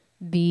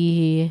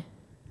the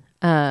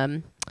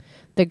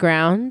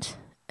ground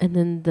and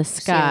then the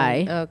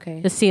sky, Ceiling. Okay.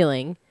 the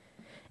ceiling,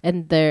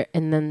 and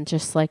then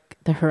just like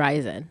the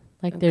horizon.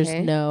 Like Okay. there's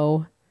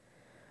no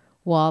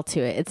wall to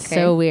it. It's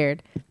so Okay.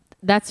 weird.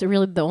 That's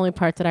really the only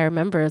part that I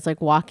remember is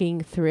like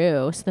walking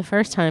through. So the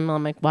first time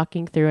I'm like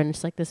walking through and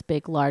it's like this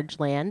big large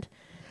land.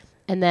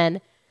 And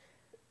then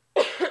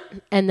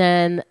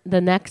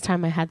the next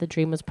time I had the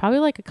dream was probably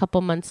like a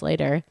couple months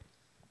later.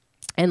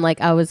 And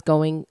like I was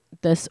going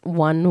this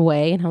one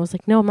way and I was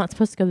like, no, I'm not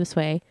supposed to go this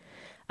way.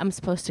 I'm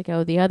supposed to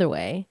go the other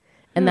way.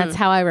 And that's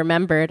how I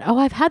remembered, oh,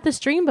 I've had this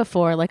dream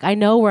before. Like I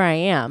know where I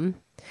am.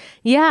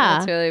 Yeah.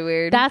 That's really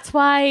weird. That's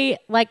why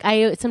like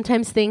I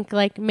sometimes think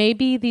like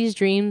maybe these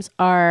dreams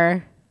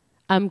are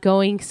I'm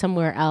going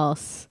somewhere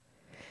else.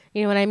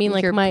 You know what I mean?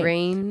 Like Your my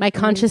brain my is-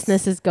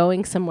 consciousness is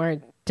going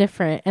somewhere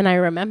different and I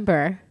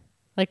remember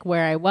like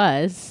where I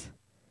was.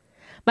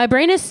 My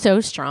brain is so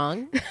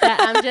strong that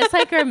I'm just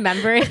like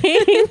remembering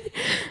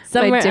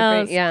somewhere different-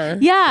 else. yeah.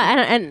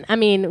 Yeah, and I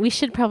mean, we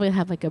should probably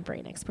have like a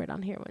brain expert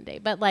on here one day.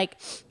 But like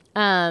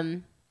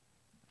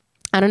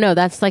I don't know,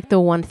 that's like the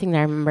one thing that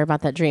I remember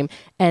about that dream.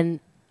 And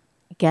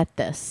get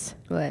this.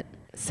 What?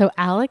 So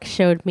Alex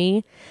showed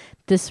me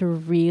this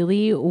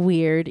really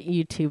weird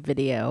YouTube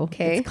video.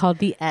 Okay. It's called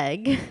The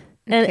Egg.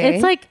 And Okay.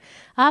 it's like,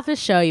 I'll have to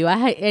show you.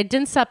 I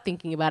didn't stop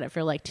thinking about it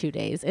for like 2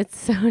 days. It's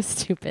so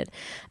stupid.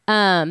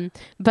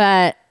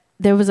 But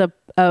there was a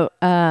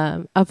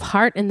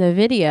part in the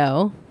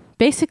video,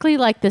 basically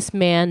like this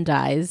man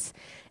dies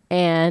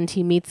and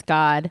he meets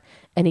God,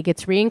 and he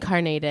gets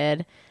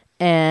reincarnated,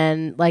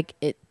 and like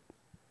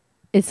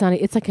it's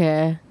like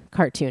a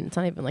cartoon. It's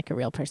not even like a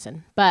real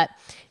person, but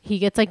he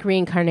gets like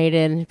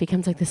reincarnated and it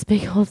becomes like this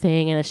big whole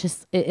thing, and it's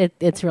just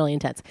it's really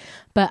intense.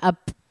 But a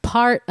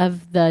part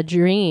of the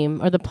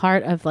dream, or the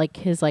part of like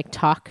his like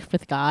talk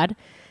with God,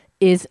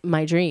 is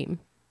my dream.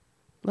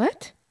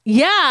 What?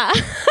 Yeah.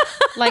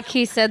 Like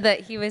he said that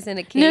he was in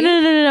a cave?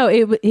 No.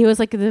 It was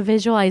like the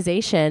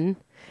visualization,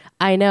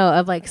 I know,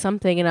 of like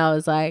something, and I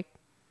was like,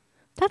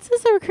 that's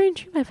just a recurring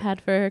dream I've had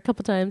for a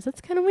couple times.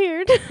 That's kind of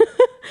weird.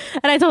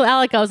 And I told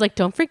Alec, I was like,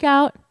 don't freak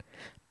out,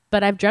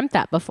 but I've dreamt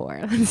that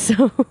before.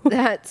 So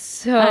That's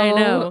so I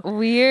know.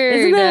 weird.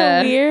 Isn't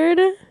that weird?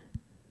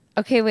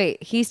 Okay,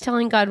 wait. He's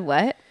telling God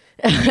what?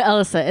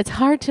 Alyssa, it's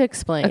hard to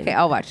explain. Okay,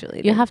 I'll watch it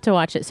later. You have to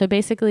watch it. So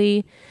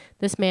basically,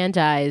 this man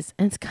dies,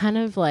 and it's kind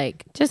of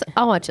like,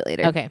 I'll watch it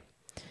later. okay.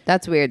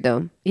 That's weird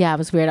though. Yeah, it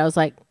was weird. I was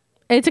like,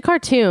 it's a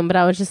cartoon, but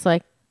I was just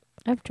like,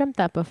 I've dreamt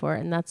that before,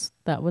 and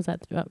that was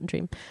that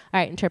dream. All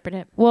right, interpret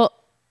it. Well,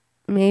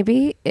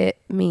 maybe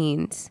it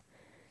means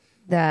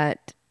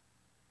that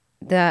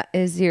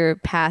is your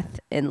path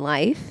in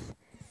life.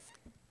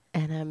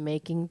 And I'm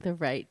making the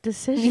right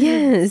decision.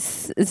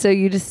 Yes. So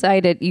you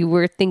decided, you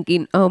were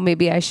thinking, oh,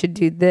 maybe I should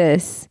do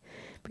this.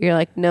 But you're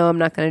like, no, I'm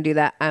not going to do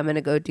that. I'm going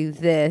to go do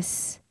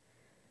this.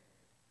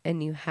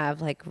 And you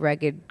have like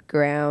rugged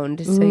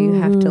ground. So you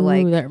have to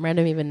like. That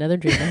reminded me of another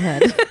dream I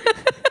had.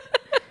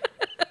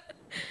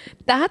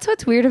 That's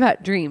what's weird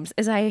about dreams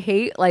is I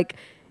hate like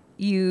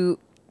you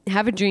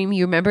have a dream,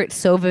 you remember it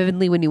so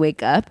vividly when you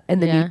wake up,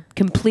 and then you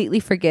completely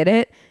forget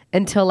it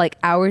until like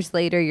hours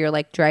later you're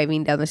like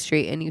driving down the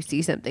street and you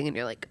see something and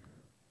you're like,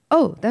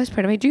 oh, that was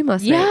part of my dream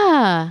last night.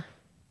 Yeah.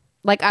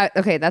 Like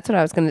that's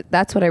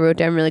what I wrote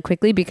down really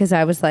quickly, because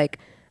I was like,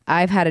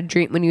 I've had a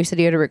dream when you said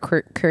you had a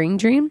recurring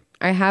dream.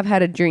 I have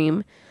had a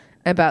dream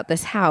about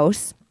this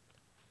house,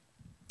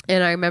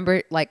 and I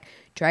remember like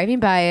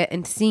driving by it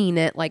and seeing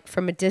it like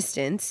from a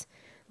distance,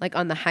 like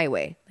on the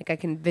highway. Like I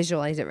can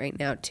visualize it right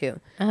now too.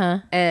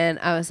 And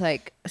I was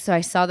like, so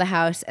I saw the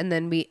house, and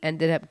then we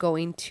ended up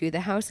going to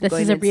the house and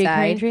going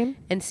inside dream?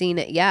 and seeing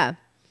it. Yeah.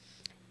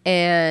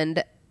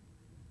 And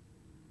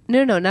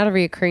no, not a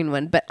reoccurring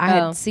one, but I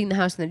had seen the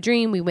house in the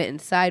dream. We went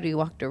inside, we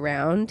walked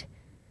around,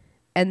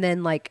 and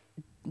then like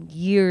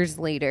years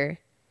later,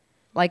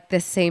 like the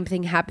same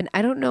thing happened.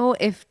 I don't know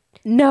if.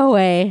 No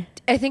way.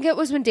 I think it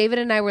was when David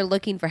and I were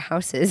looking for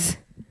houses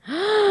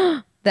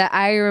that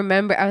I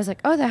remember. I was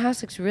like, oh, that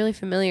house looks really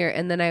familiar.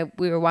 And then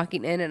we were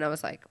walking in, and I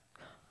was like,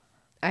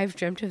 I've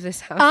dreamt of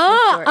this house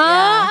before.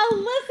 Yeah.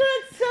 Listen,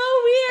 it's so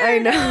weird. I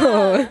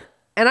know.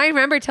 And I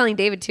remember telling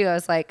David too, I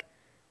was like,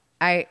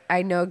 I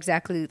know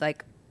exactly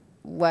like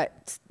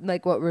what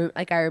room,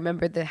 like I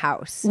remember the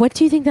house. What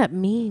do you think that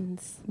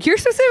means? You're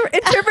supposed to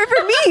interpret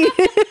for me.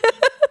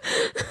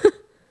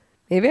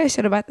 Maybe I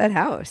should have bought that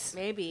house.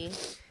 Maybe.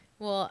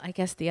 Well, I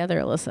guess the other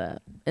Alyssa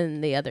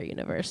in the other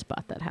universe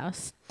bought that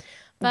house.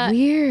 But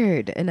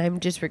weird. And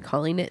I'm just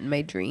recalling it in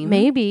my dream.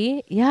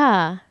 Maybe.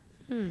 Yeah.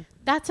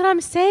 That's what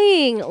I'm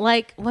saying.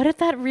 Like, what if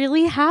that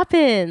really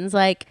happens?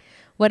 Like,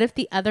 what if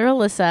the other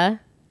Alyssa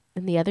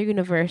in the other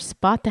universe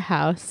bought the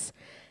house,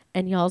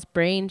 and y'all's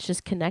brains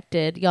just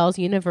connected? Y'all's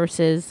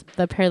universes,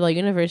 the parallel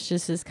universe,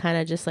 just is kind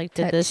of just like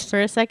did this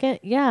for a second.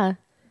 Yeah.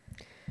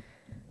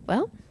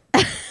 Well,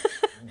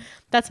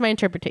 that's my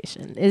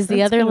interpretation. Is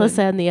the other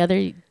Alyssa in the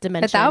other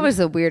dimension? But that was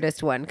the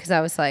weirdest one, because I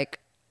was like,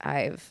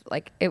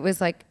 it was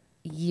like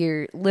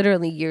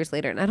literally years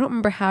later, and I don't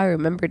remember how I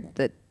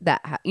remembered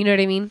that. You know what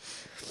I mean?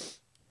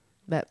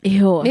 But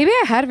ew. Maybe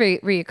I had a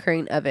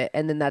reoccurring of it,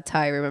 and then that's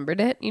how I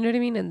remembered it. You know what I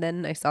mean? And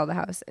then I saw the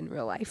house in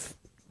real life.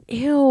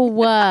 Ew.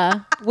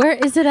 Where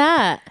is it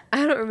at?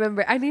 I don't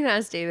remember. I need to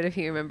ask David if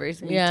he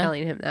remembers me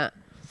telling him that.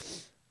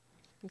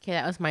 Okay,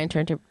 that was my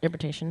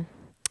interpretation.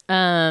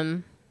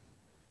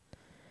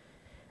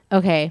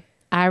 Okay,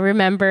 I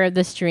remember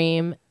this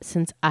dream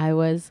since I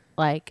was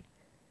like,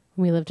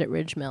 we lived at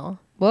Ridge Mill.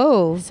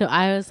 Whoa. So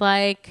I was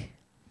like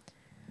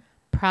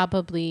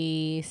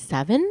probably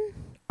 7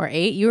 or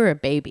 8. You were a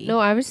baby. No,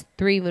 I was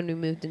 3 when we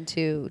moved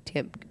into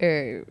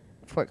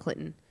Fort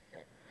Clinton.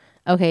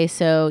 Okay,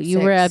 so you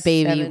were a 6,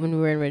 baby 7. when we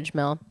were in Ridge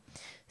Mill.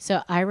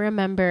 So I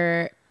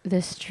remember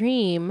this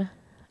dream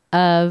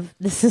of,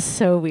 this is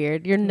so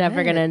weird. You're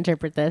never going to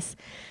interpret this.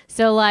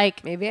 So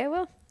like, maybe I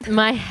will.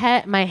 My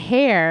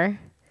hair.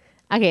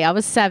 Okay, I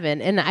was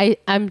 7 and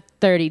I'm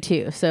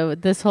 32. So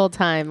this whole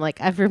time,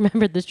 like I've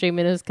remembered this dream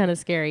and it was kind of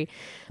scary.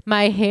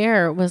 My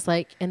hair was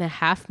like in a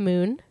half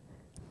moon,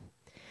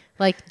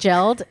 like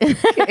gelled.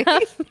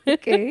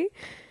 Okay.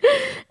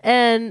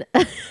 And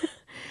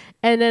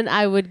then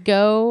I would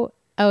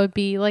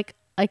be like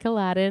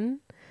Aladdin,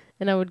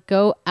 and I would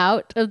go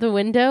out of the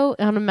window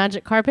on a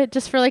magic carpet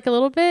just for like a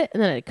little bit,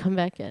 and then I'd come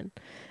back in. And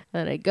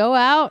then I'd go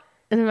out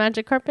in the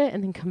magic carpet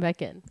and then come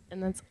back in.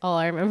 And that's all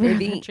I remember of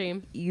the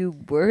dream. You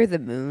were the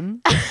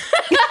moon.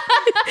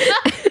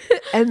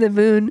 And the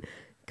moon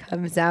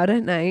comes out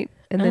at night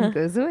and then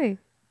goes away.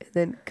 And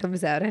then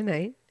comes out at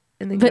night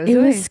and then But goes it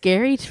away. was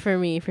scary for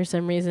me for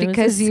some reason. It was a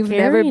Because you've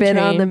never scary been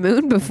on the dream.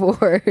 moon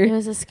before. It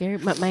was a scary.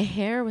 But my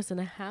hair was in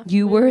a half.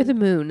 You were moon. the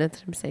moon. That's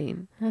what I'm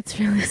saying. That's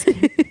really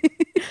scary.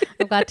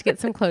 I'm glad to get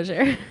some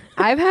closure.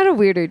 I've had a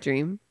weirder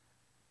dream.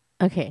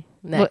 Okay,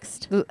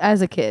 next.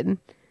 As a kid,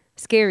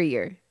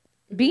 scarier.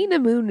 Being a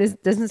moon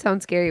doesn't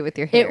sound scary with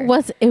your hair. It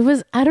was.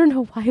 I don't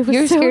know why it was.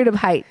 You're so, scared of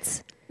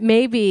heights.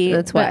 Maybe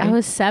That's but why. I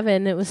was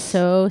 7. It was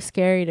so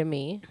scary to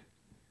me.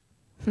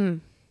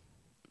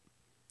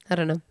 I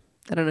don't know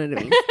what it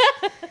means.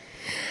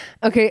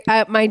 Okay,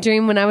 my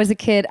dream when I was a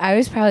kid, I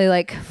was probably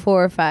like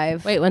 4 or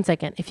 5. Wait 1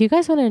 second. If you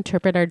guys want to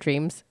interpret our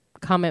dreams,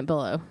 comment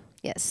below.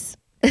 Yes.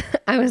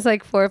 I was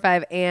like 4 or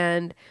 5,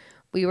 and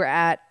we were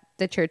at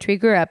the church we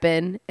grew up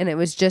in, and it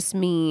was just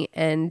me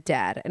and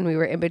Dad, and we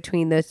were in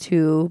between the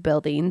 2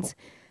 buildings,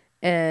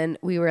 and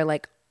we were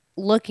like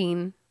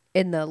looking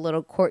in the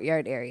little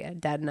courtyard area,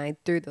 Dad and I,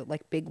 through the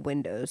like big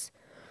windows.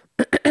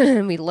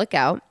 And we look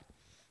out,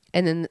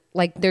 and then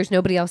like there's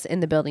nobody else in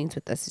the buildings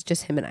with us. It's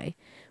just him and I.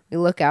 We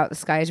look out, the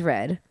sky's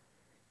red,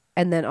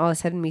 and then all of a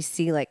sudden we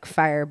see like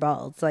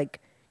fireballs like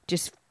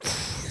just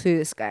through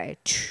the sky.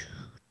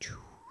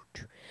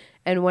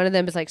 And one of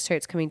them is like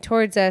starts coming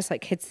towards us,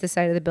 like hits the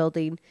side of the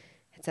building,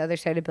 hits the other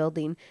side of the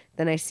building.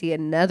 Then I see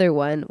another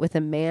one with a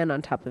man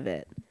on top of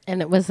it.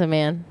 And it was a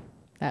man.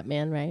 That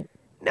man, right?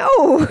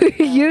 No,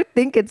 you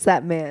think it's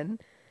that man.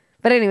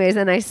 But anyways,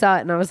 and I saw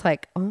it and I was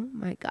like, oh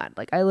my God.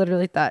 Like I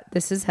literally thought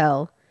this is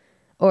hell.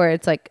 Or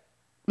it's like,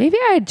 maybe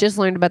I had just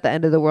learned about the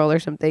end of the world or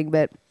something,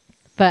 but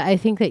I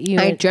think that you.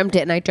 I dreamt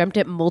it, and I dreamt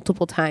it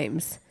multiple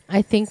times.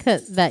 I think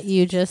that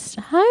you just.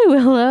 Hi,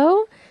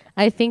 Willow.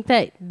 I think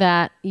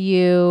that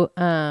you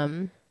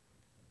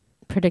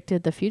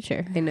predicted the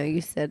future. I know you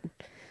said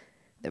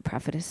the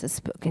prophetess has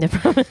spoken. The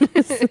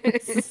prophetess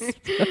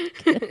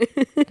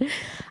spoken.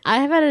 I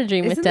have had a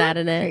dream with Isn't Dad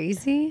that in it.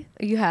 crazy?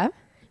 You have?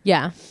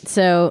 Yeah.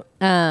 So,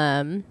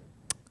 Dad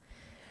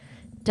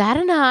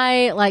and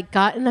I like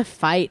got in a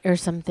fight or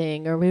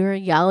something, or we were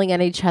yelling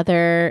at each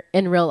other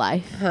in real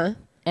life. Huh?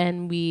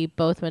 And we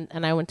both went,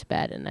 and I went to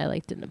bed, and I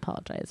like didn't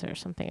apologize or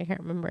something. I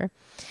can't remember.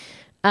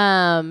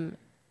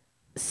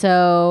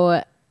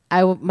 So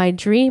my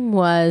dream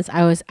was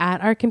I was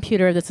at our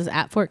computer. This was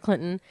at Fort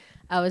Clinton.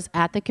 I was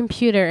at the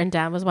computer, and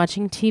Dad was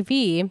watching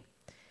TV,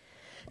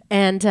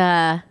 and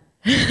the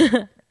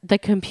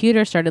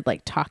computer started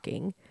like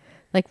talking,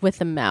 like with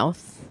the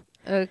mouth.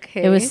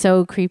 Okay. It was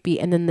so creepy.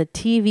 And then the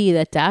TV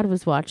that Dad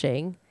was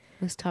watching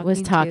was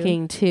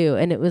talking too,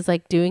 and it was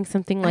like doing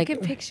something like I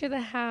can picture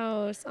the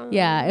house. Oh.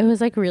 yeah, it was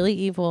like really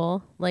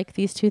evil, like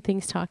these two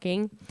things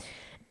talking.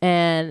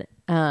 And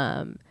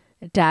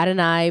Dad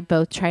and I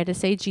both tried to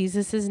say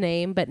Jesus'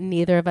 name, but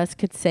neither of us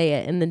could say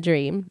it in the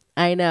dream.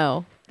 I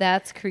know.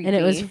 That's creepy. And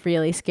it was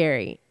really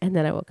scary. And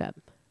then I woke up.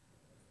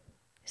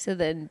 So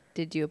then,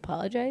 did you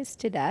apologize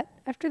to Dad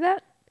after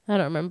that? I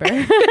don't remember.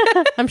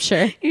 I'm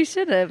sure. You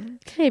should have.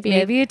 Maybe.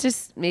 Maybe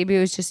it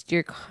was just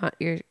your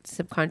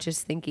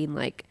subconscious thinking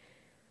like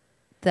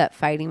that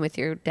fighting with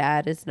your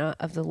dad is not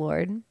of the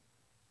Lord.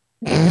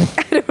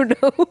 I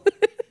don't know.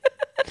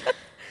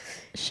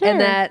 Sure.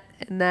 And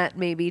that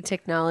maybe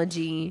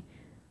technology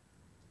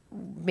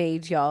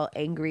made y'all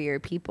angrier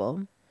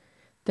people.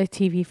 The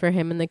TV for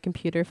him and the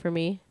computer for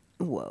me.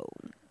 Whoa.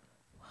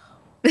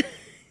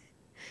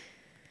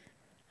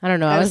 I don't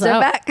know. Gotta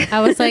step back.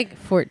 I was like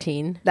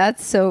 14.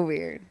 That's so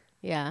weird.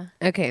 Yeah.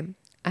 Okay.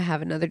 I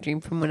have another dream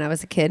from when I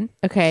was a kid.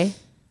 Okay.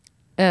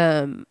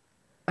 I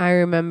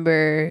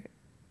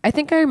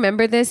think I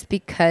remember this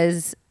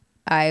because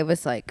I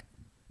was like,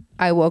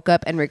 I woke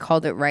up and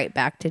recalled it right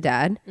back to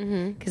Dad.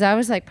 Because I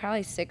was like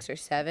probably 6 or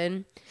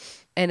 7.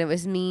 And it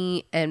was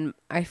me and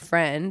my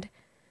friend,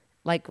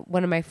 like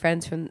one of my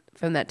friends from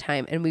that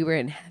time. And we were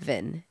in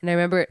heaven. And I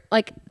remember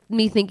like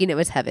me thinking it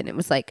was heaven. It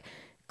was like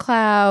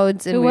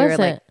clouds. And Who we was were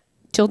like, it?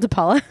 Jill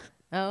DePaula.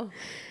 Oh.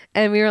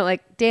 And we were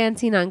like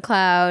dancing on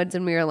clouds,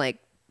 and we were like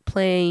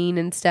playing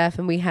and stuff.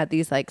 And we had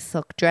these like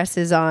silk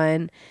dresses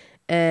on.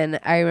 And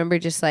I remember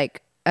just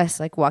like us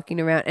like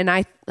walking around. And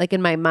I like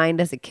in my mind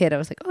as a kid, I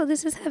was like, oh,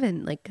 this is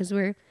heaven. Like, cause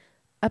we're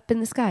up in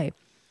the sky.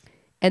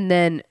 And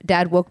then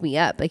Dad woke me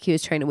up. Like he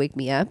was trying to wake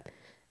me up.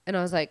 And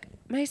I was like,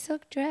 my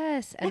silk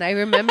dress. And I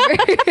remember,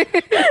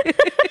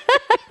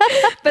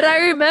 but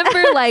I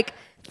remember like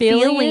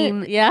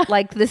feeling yeah.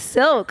 like the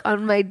silk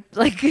on my,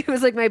 like it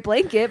was like my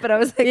blanket, but I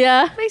was like,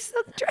 Yeah. my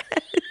silk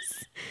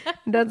dress.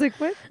 And Dad's like,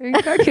 what are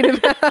you talking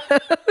about?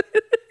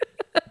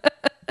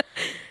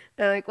 And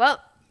I'm like, well,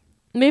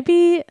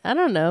 Maybe, I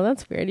don't know.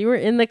 That's weird. You were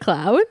in the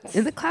clouds?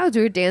 in the clouds,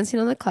 we were dancing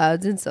on the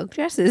clouds in silk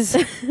dresses.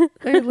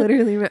 I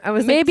literally, I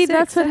was Maybe like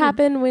that's 6, what 7.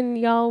 happened when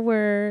y'all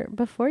were,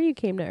 before you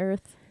came to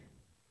Earth.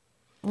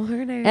 Well,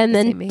 her and I are And the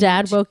then same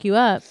Dad age. woke you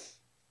up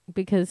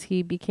because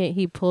he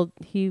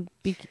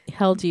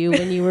held you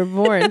when you were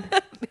born.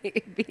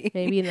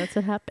 Maybe that's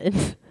what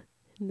happened.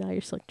 Now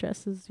your silk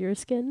dress is your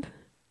skin.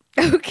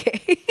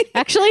 Okay.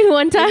 Actually,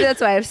 one Maybe time,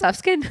 that's why I have soft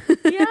skin.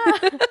 yeah.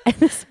 And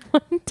this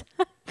one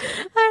time,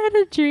 I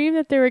had a dream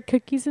that there were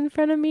cookies in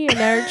front of me, and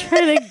I was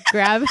trying to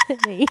grab it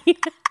and eat.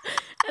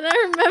 And I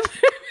remember,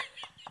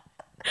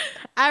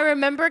 I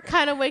remember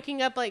kind of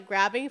waking up like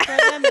grabbing for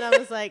them, and I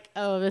was like,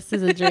 "Oh, this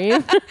is a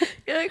dream."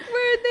 You're like,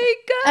 where'd they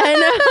go? I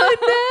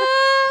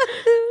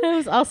know. I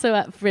was also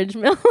at Fridge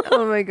Mill.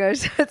 Oh my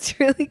gosh, that's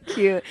really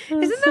cute.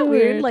 That's Isn't so that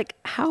weird? weird. Like,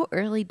 how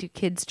early do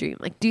kids dream?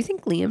 Like, do you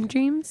think Liam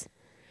dreams?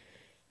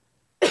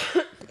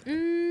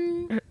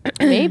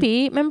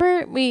 Maybe.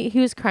 Remember, he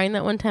was crying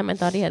that one time. I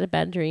thought he had a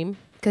bad dream.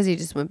 Because he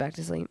just went back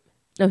to sleep.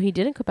 No, he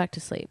didn't go back to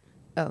sleep.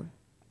 Oh.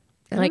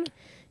 Like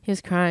he was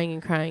crying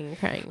and crying and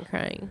crying and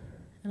crying,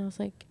 and I was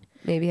like,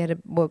 maybe he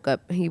had woke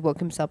up. He woke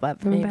himself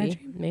up from a bad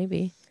dream.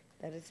 maybe.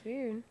 That is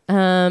weird.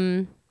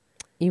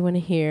 You want to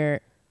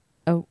hear?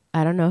 Oh,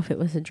 I don't know if it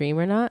was a dream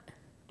or not.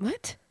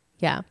 What?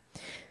 Yeah.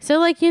 So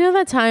like, you know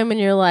that time when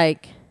you're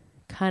like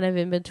kind of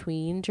in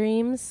between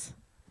dreams?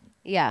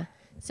 Yeah.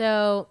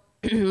 So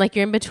like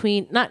you're in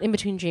between, not in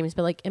between dreams,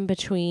 but like in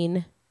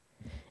between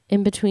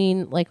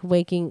like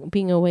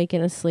being awake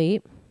and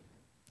asleep.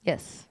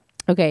 Yes.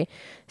 Okay.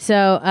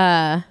 So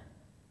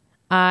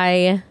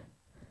I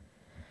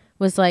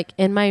was like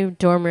in my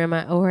dorm room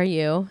at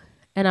ORU,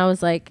 and I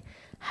was like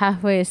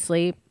halfway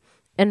asleep,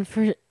 and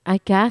I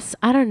guess,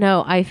 I don't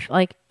know, I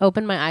like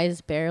opened my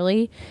eyes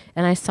barely,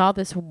 and I saw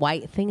this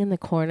white thing in the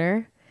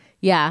corner.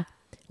 Yeah.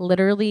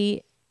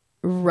 Literally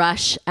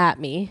rush at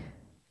me.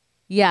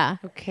 Yeah.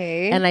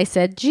 Okay. And I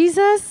said,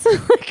 Jesus,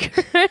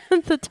 like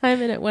at the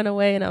time, and it went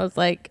away, and I was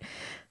like,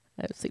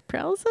 I have sleep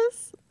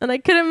paralysis and I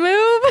couldn't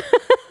move.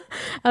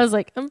 I was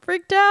like, I'm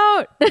freaked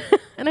out.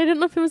 And I didn't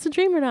know if it was a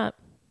dream or not.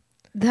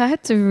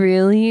 That's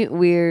really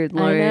weird,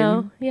 Lauren. I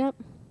know. Yep.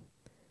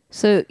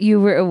 So you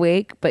were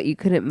awake, but you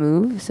couldn't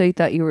move. So you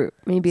thought you were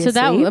maybe asleep?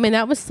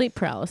 That was sleep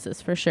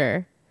paralysis for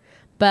sure.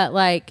 But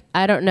like,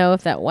 I don't know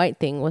if that white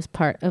thing was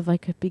part of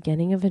like a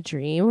beginning of a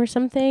dream or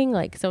something.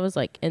 Like, so it was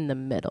like in the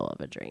middle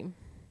of a dream.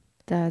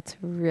 That's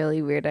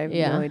really weird. I have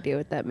Yeah. no idea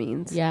what that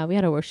means. Yeah. We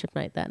had a worship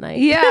night that night.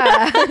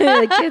 Yeah.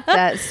 Get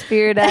that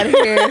spirit out of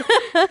here.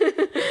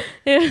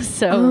 It was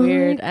so Oh my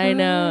weird. I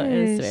know.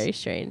 It was gosh. very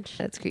strange.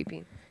 That's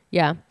creepy.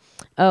 Yeah.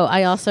 Oh,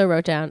 I also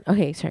wrote down.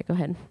 Okay. Sorry. Go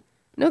ahead.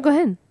 No, go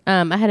ahead.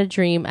 I had a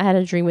dream. I had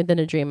a dream within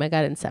a dream. I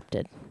got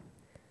incepted.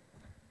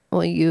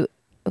 Well,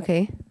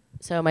 okay.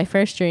 So my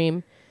first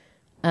dream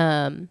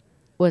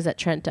was that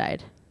Trent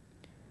died.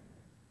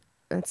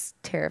 That's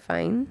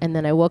terrifying. And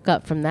then I woke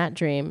up from that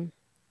dream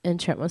and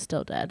Trent was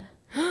still dead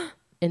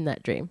in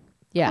that dream.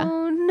 Yeah.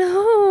 Oh,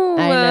 no.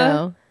 I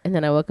know. And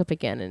then I woke up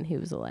again and he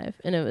was alive.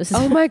 And it was...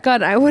 Oh, my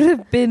God. I would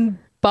have been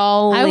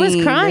bawling. I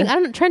was crying.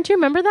 Trent, do you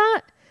remember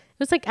that? It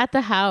was like at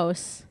the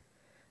house.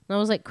 And I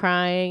was like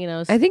crying and I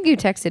was... I think you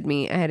texted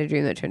me. I had a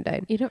dream that Trent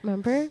died. You don't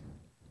remember?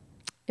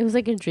 It was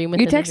like a dream You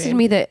within a texted dream.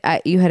 me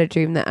that you had a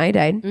dream that I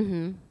died.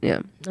 Mm-hmm.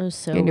 Yeah. It was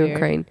so and you weird. were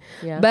crying.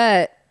 Yeah.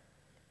 But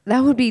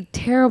that would be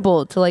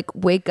terrible to like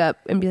wake up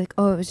and be like,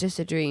 oh, it was just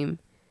a dream.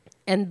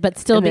 But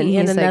still And then be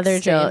in he's, like, another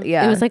still- dream.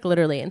 yeah. It was like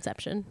literally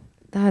Inception.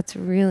 That's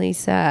really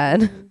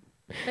sad.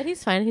 But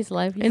he's fine. He's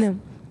alive. I know.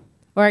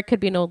 Or it could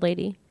be an old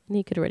lady and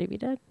he could already be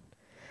dead.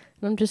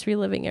 And I'm just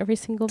reliving every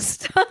single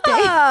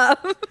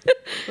Stop.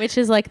 which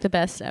is like the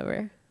best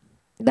ever.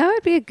 That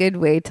would be a good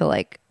way to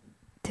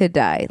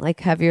die. Like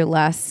have your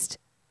last,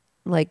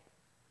 like,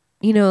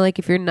 you know, like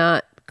if you're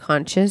not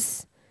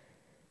conscious,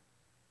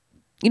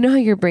 you know how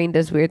your brain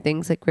does weird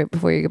things like right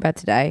before you're about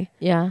to die.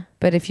 Yeah.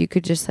 But if you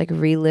could just like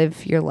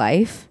relive your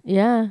life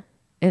Yeah.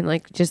 and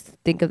like just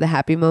think of the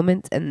happy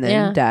moments and then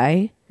Yeah.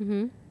 die,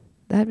 Mm-hmm.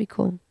 that'd be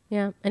cool.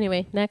 Yeah.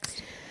 Anyway,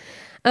 next.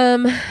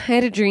 I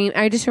had a dream.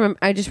 I just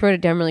wrote it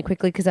down really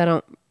quickly because I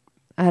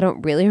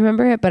don't really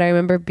remember it, but I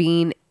remember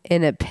being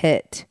in a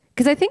pit.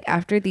 Because I think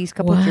after these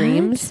couple What?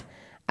 dreams,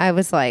 I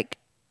was like,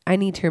 I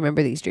need to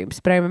remember these dreams.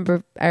 But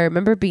I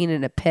remember being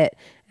in a pit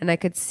and I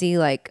could see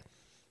like,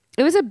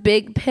 it was a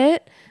big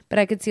pit, but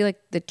I could see like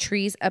the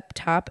trees up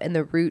top and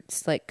the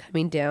roots like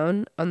coming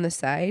down on the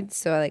sides.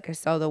 So like I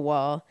saw the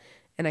wall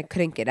and I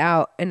couldn't get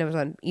out and it was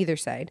on either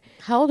side.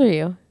 How old are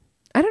you?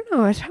 I don't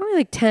know. I was probably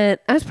like 10.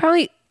 I was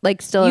probably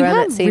like still You around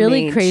had that same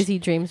really age. crazy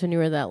dreams when you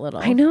were that little.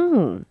 I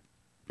know.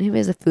 Maybe it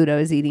was the food I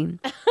was eating.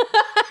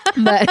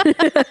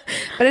 but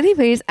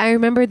anyways, I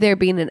remember there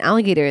being an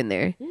alligator in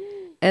there.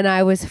 And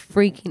I was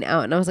freaking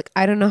out. And I was like,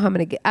 I don't know how I'm going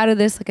to get out of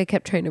this. Like I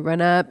kept trying to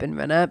run up and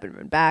run up and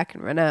run back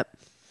and run up.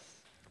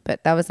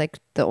 But that was like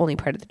the only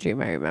part of the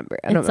dream I remember.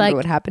 I don't It's remember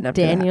like what happened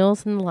after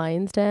Daniel's in the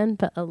lion's den,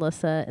 but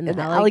Alyssa in the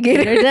the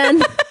alligator, alligator.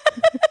 den.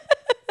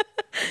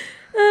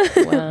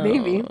 Wow.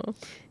 Maybe. that.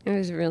 It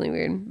was really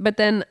weird. But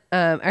then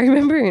I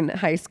remember in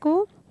high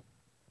school,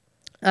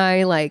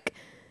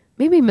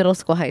 maybe middle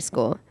school, high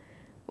school,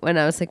 when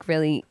I was like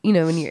really, you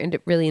know, when you're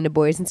really into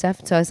boys and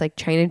stuff. So I was like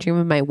trying to dream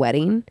of my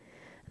wedding.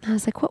 And I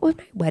was like, what would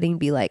my wedding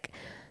be like?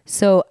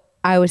 So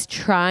I was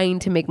trying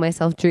to make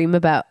myself dream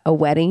about a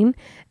wedding.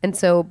 And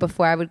so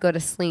before I would go to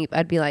sleep,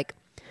 I'd be like,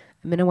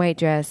 I'm in a white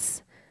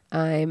dress.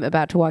 I'm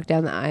about to walk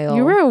down the aisle.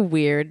 You were a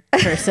weird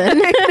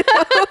person.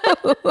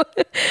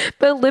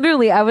 But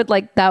literally, I would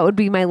that would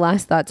be my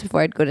last thoughts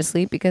before I'd go to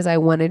sleep because I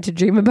wanted to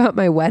dream about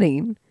my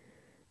wedding.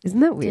 Isn't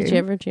that weird? Did you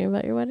ever dream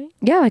about your wedding?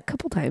 Yeah, like a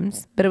couple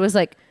times. But it was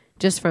like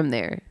just from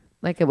there.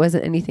 Like it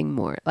wasn't anything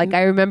more. Like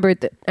I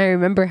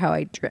remember how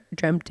I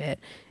dreamt it.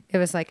 It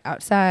was like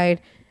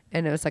outside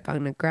and it was like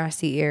on a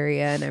grassy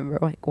area and I remember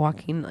like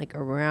walking like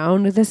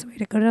around this way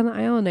to go down the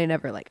aisle and I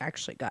never like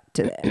actually got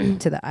to the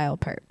to the aisle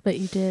part. But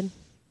you did.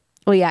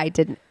 Well, yeah, I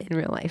did in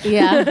real life.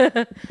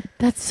 Yeah.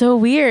 That's so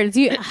weird.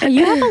 You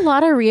have a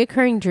lot of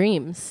reoccurring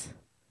dreams.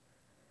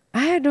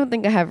 I don't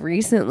think I have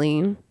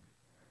recently.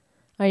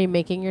 Are you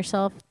making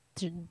yourself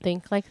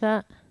think like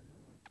that?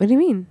 What do you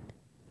mean?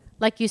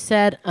 Like you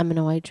said, I'm in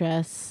a white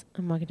dress.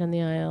 I'm walking down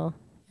the aisle.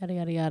 Yada,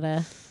 yada,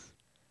 yada.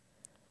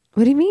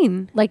 What do you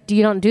mean? Like,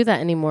 you don't do that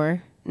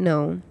anymore.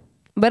 No.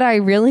 But I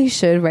really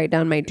should write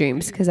down my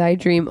dreams because I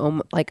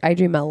dream I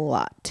dream a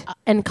lot.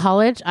 In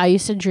college, I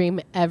used to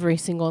dream every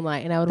single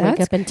night, and I would wake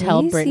That's up and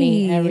tell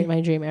Brittany crazy. my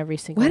dream every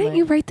single Why night. didn't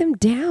you write them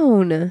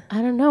down?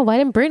 I don't know. Why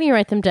didn't Brittany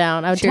write them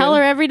down? I would True. tell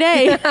her every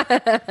day.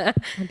 I'd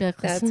be like,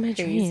 That's listen to my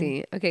dream.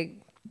 crazy. Okay, do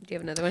you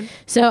have another one?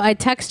 So I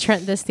text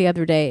Trent this the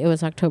other day. It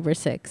was October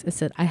 6th. It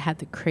said, I had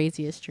the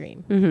craziest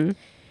dream. Mm-hmm.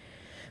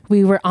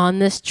 We were on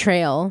this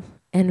trail,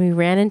 and we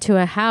ran into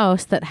a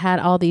house that had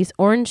all these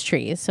orange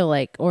trees. So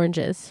like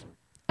oranges.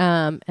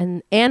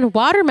 And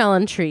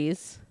watermelon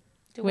trees.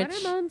 Do Which-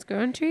 watermelons grow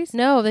on trees?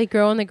 No, they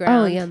grow on the ground.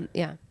 Oh, yeah,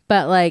 yeah.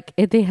 But like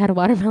they had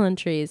watermelon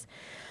trees,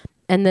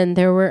 and then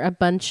there were a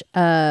bunch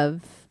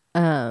of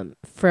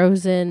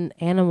frozen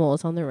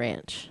animals on the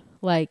ranch,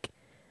 like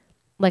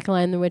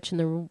Lion the Witch in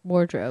the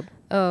Wardrobe.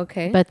 Oh,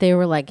 okay. But they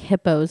were like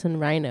hippos and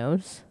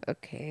rhinos,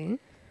 Okay.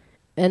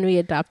 and we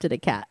adopted a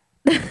cat.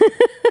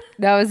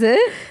 That was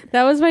it?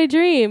 That was my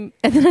dream.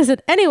 And then I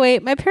said, anyway,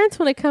 my parents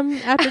want to come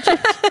after church.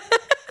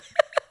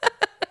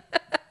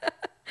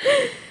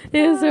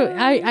 Yeah, so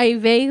I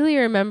vaguely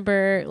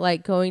remember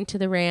like going to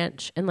the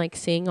ranch and like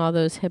seeing all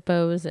those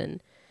hippos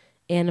and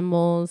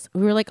animals.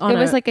 We were like on It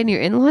was like in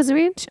your in-laws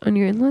ranch? On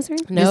your in-laws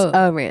ranch? No. Just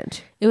a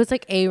ranch. it was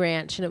like a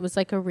ranch, and it was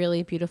like a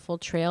really beautiful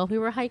trail we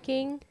were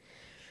hiking.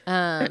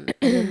 And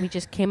then we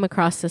just came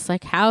across this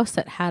like house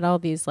that had all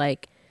these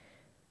like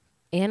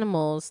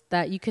animals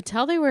that you could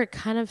tell they were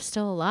kind of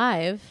still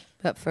alive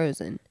But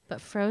frozen. but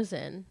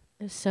frozen.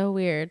 It was so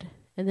weird.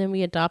 And then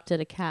we adopted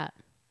a cat.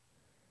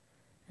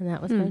 And that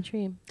was my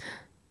dream.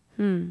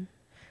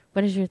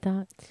 What is your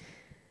thoughts?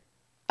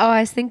 Oh,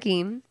 I was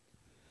thinking.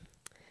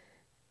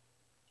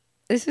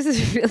 This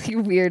is really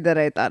weird that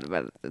I thought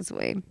about it this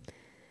way.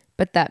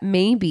 But that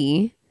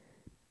maybe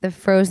the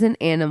frozen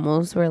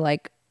animals were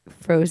like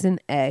frozen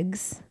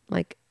eggs,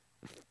 like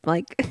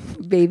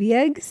baby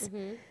eggs,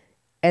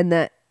 and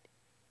that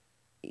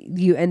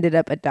you ended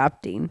up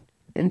adopting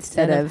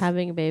instead of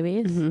having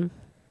babies.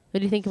 What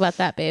do you think about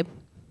that, babe?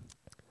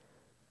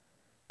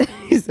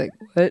 He's like,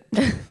 what?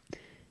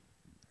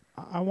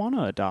 I want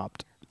to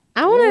adopt.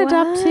 I want to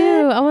adopt What?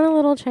 too. I want a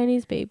little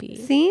Chinese baby.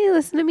 See,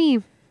 listen to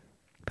me.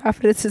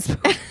 Prophetess is.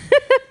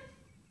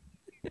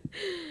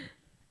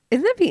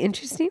 Isn't that be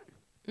interesting?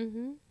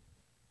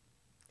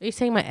 Are you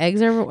saying my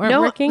eggs aren't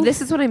No, working?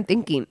 this is what I'm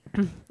thinking.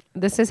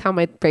 This is how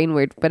my brain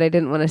worked, but I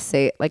didn't want to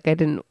say it. Like I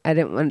didn't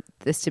want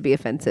this to be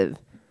offensive.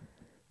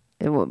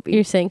 It won't be.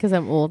 You're saying because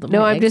I'm old.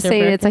 No, my I'm eggs just are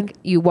saying it's broken? like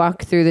you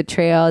walk through the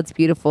trail. It's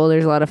beautiful.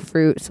 There's a lot of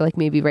fruit. So like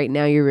maybe right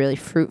now you're really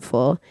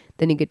fruitful.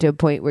 Then you get to a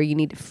point where you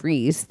need to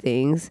freeze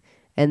things,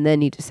 and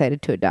then you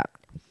decided to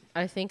adopt.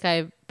 I think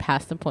I've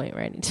passed the point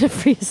where I need to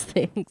freeze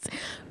things.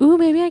 Ooh,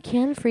 maybe I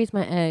can freeze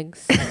my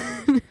eggs.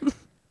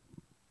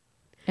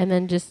 And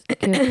then just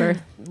give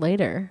birth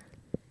later.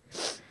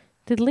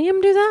 Did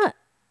Liam do that?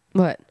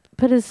 What?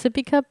 Put his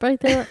sippy cup right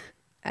there?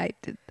 I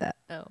did that.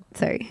 Oh.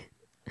 Sorry.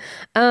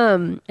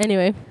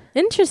 Anyway,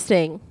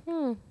 interesting.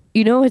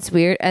 You know what's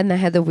weird? And I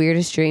had the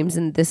weirdest dreams,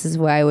 and this is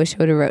why I wish I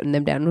would have written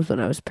them down was when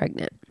I was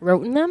pregnant.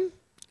 Wrote them?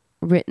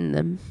 Written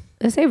them.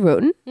 Did I say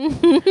written?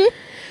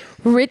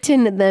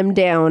 Written them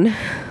down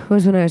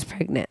was when I was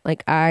pregnant.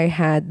 Like I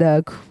had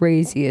the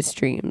craziest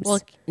dreams.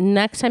 Well,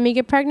 next time you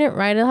get pregnant,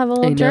 write have a I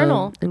little know.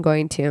 journal. I'm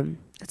going to.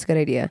 That's a good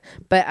idea.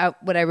 But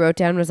what I wrote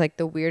down was like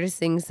the weirdest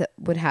things that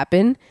would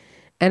happen,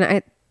 and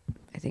I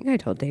think I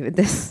told David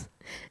this,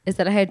 is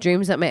that I had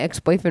dreams that my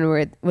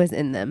ex-boyfriend was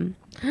in them.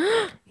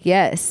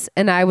 Yes,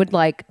 and I would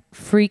like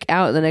freak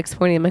out the next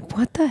morning. I'm like,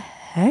 what the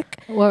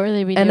heck? What were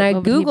they be And doing? I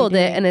What would he be googled it,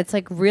 doing? and it's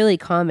like really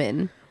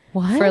common.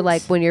 What? For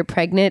like when you're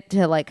pregnant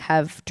to like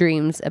have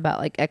dreams about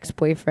like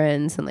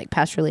ex-boyfriends and like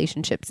past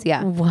relationships.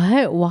 Yeah.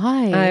 What?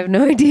 Why? I have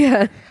no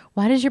idea.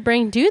 Why does your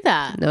brain do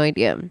that? No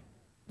idea.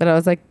 But I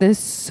was like, this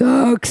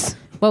sucks.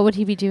 What would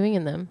he be doing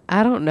in them?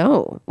 I don't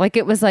know. Like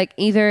it was like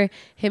either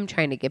him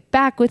trying to get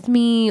back with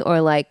me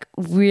or like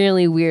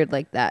really weird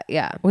like that.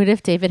 Yeah. What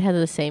if David had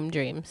the same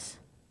dreams?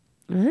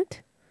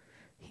 What?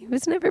 He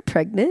was never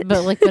pregnant.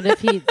 But like, what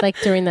if he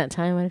like during that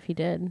time? What if he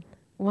did?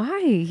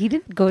 Why? He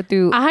didn't go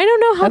through. I don't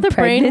know how A the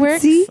brain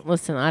works. pregnancy?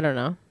 Listen, I don't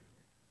know.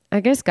 I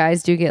guess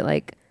guys do get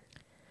like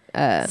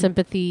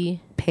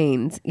Sympathy.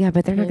 pains. Yeah,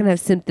 but they're not gonna have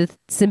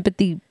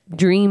sympathy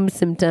dream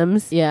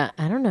symptoms. Yeah,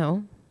 I don't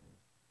know.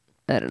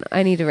 I don't know.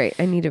 I need to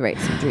write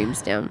some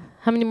dreams down.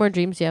 How many more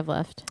dreams do you have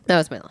left? That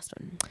was my last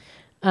one.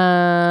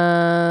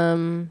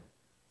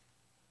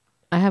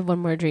 I have one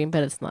more dream,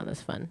 but it's not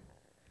as fun.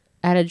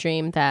 had a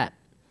dream that.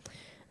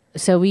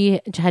 So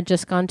we had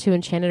just gone to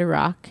Enchanted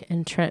Rock,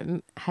 and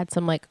Trent had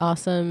some like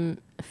awesome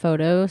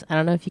photos. I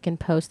don't know if you can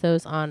post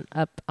those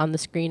up on the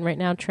screen right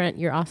now, Trent.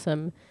 Your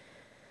awesome,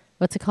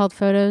 what's it called?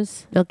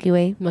 Photos? Milky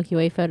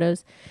Way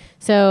photos.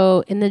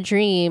 So in the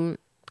dream,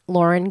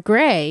 Lauren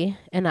Gray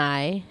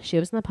and she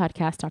was in the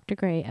podcast Dr.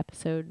 Gray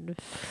episode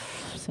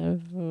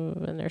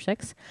 7 or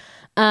 6.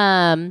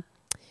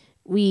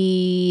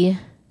 We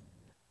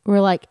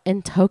were like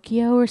in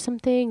Tokyo or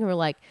something, or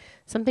like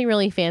something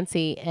really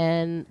fancy,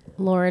 and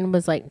Lauren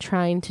was like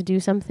trying to do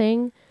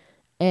something,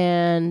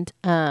 and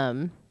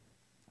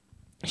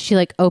she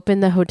like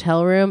opened the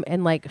hotel room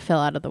and like fell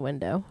out of the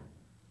window,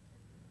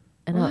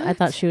 and I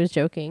thought she was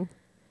joking.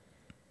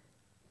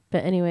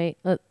 But anyway,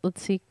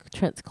 let's see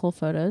Trent's cool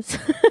photos.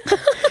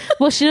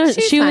 Well, she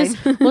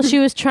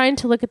was trying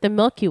to look at the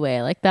Milky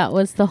Way. Like that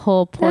was the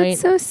whole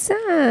point. That's so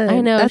sad.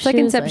 I know. That's like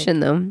she was Inception,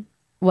 though.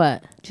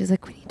 What? She's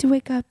like, we need to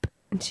wake up,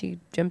 and she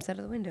jumps out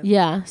of the window.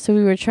 Yeah. So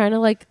we were trying to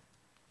like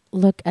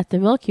look at the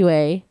Milky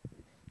Way.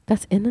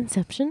 That's in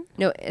Inception?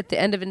 No, at the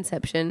end of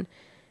Inception,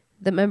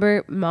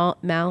 remember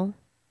Mal?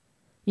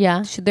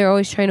 Yeah. They're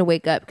always trying to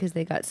wake up because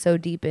they got so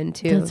deep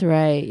into. That's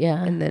right.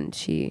 Yeah. And then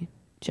she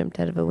jumped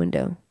out of a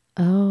window.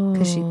 Oh.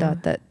 Because she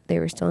thought that they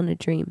were still in a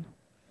dream.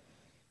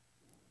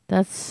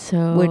 That's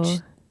so.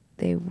 Which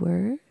they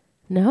were?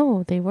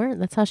 No, they weren't.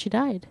 That's how she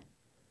died.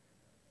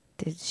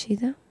 Did she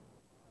though?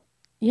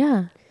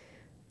 Yeah.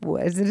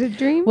 Was it a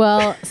dream?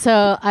 Well,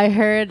 so I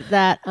heard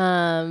that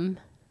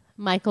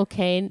Michael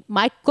Caine.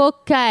 How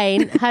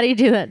do you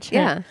do that? Trent?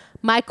 Yeah.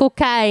 Michael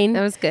Caine.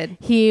 That was good.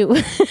 He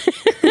was.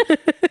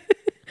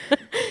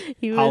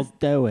 I'll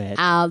do it.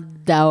 I'll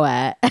do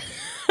it.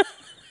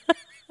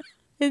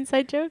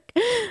 Inside joke.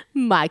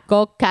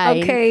 Michael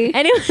Caine. Okay.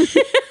 Anyway,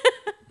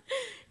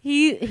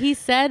 he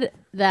said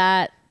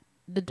that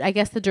I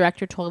guess the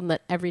director told him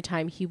that every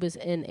time he was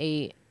in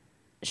a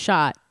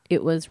shot,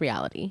 it was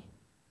reality.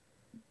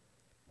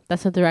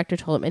 That's what the director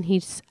told him, and he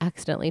just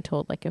accidentally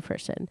told like a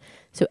person.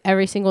 So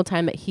every single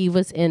time that he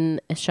was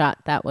in a shot,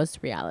 that was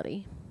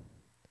reality.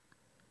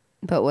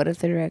 But what if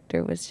the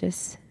director was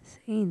just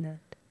saying that?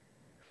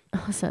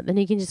 Oh, so then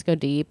he can just go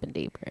deep and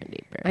deeper and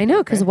deeper. I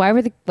know, because why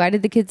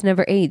did the kids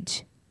never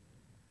age?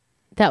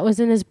 That was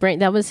in his brain.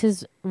 That was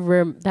his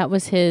reminder.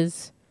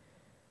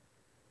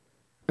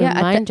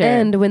 At the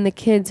end, when the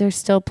kids are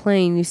still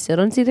playing, you still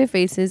don't see their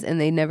faces,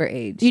 and they never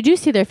age. You do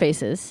see their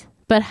faces,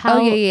 but how?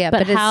 Oh yeah.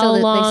 But it's how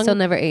still, long? they still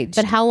never age.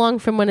 But how long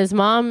from when his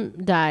mom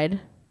died,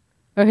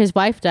 or his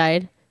wife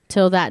died,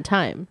 till that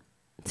time?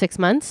 6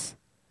 months?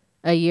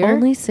 A year?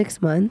 Only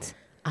 6 months.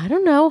 I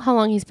don't know how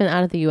long he's been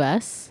out of the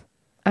U.S.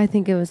 I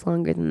think it was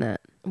longer than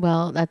that.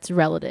 Well, that's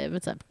relative.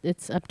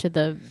 It's up to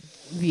the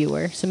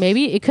viewer. So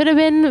maybe it could have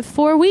been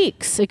 4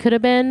 weeks. It could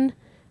have been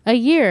a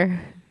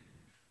year.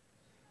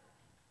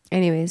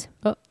 Anyways.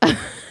 Oh, I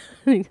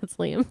think that's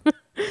Liam.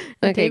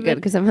 Okay, good,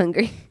 because I'm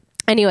hungry.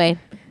 Anyway.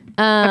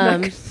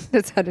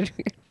 That sounded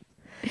weird.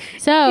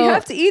 So you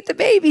have to eat the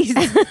babies.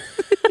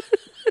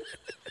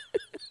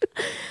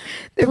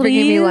 They're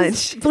bringing me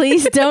lunch.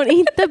 Please don't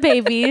eat the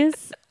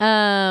babies.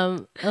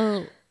 That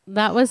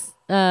was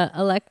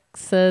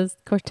Alexis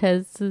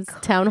Cortez's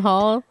town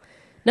hall.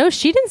 No,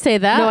 she didn't say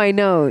that. No, I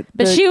know.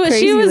 But she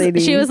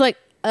was like,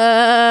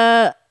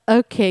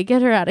 okay,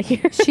 get her out of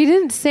here. She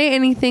didn't say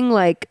anything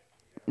like,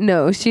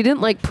 no, she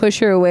didn't like push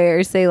her away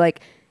or say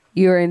like,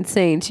 you're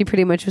insane. She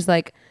pretty much was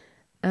like,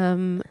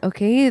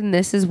 okay, and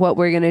this is what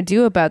we're gonna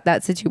do about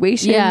that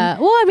situation. Yeah.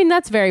 Well, I mean,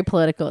 that's very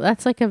political.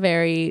 That's like a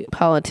very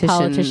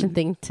politician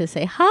thing to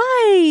say.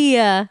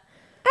 Hi,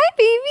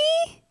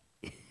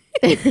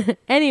 baby.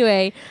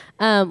 Anyway,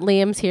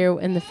 Liam's here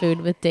in the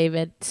food with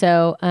David.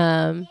 So,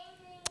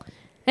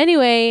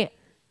 anyway,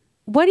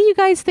 what do you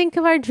guys think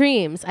of our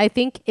dreams? I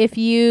think if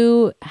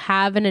you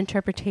have an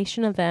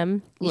interpretation of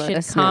them, you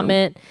should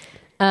comment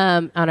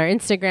on our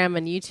Instagram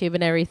and YouTube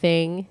and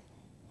everything.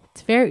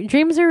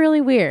 Dreams are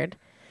really weird.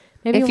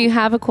 Maybe if you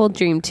have a cool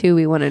dream too,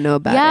 we want to know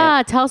about it.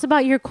 Yeah, tell us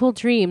about your cool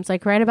dreams.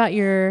 Like write about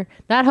your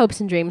not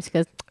hopes and dreams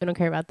because we don't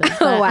care about them.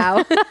 Oh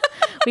wow.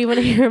 We want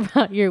to hear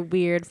about your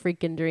weird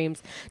freaking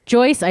dreams.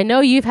 Joyce, I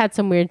know you've had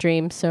some weird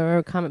dreams,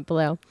 so comment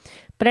below.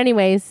 But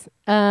anyways,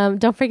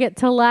 don't forget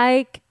to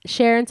like,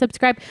 share, and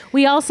subscribe.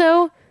 We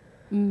also,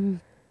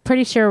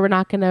 pretty sure we're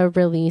not going to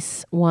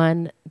release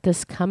one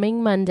this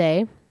coming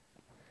Monday.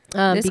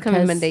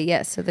 Coming Monday,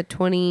 yes. So the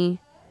 14th,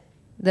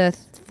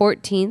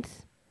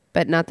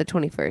 but not the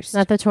 21st.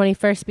 Not the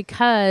 21st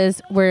because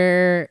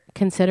we're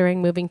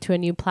considering moving to a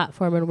new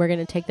platform and we're going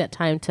to take that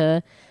time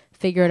to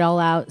figure it all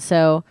out.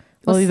 So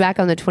we'll be back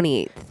on the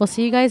 28th. We'll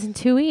see you guys in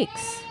 2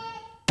 weeks.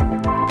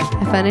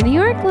 Have fun in New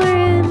York,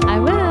 Lauren. I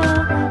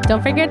will.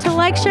 Don't forget to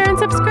like, share, and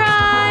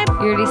subscribe.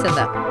 You already said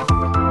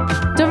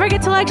that. Don't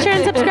forget to like, share,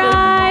 and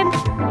subscribe.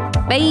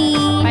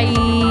 Bye.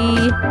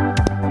 Bye.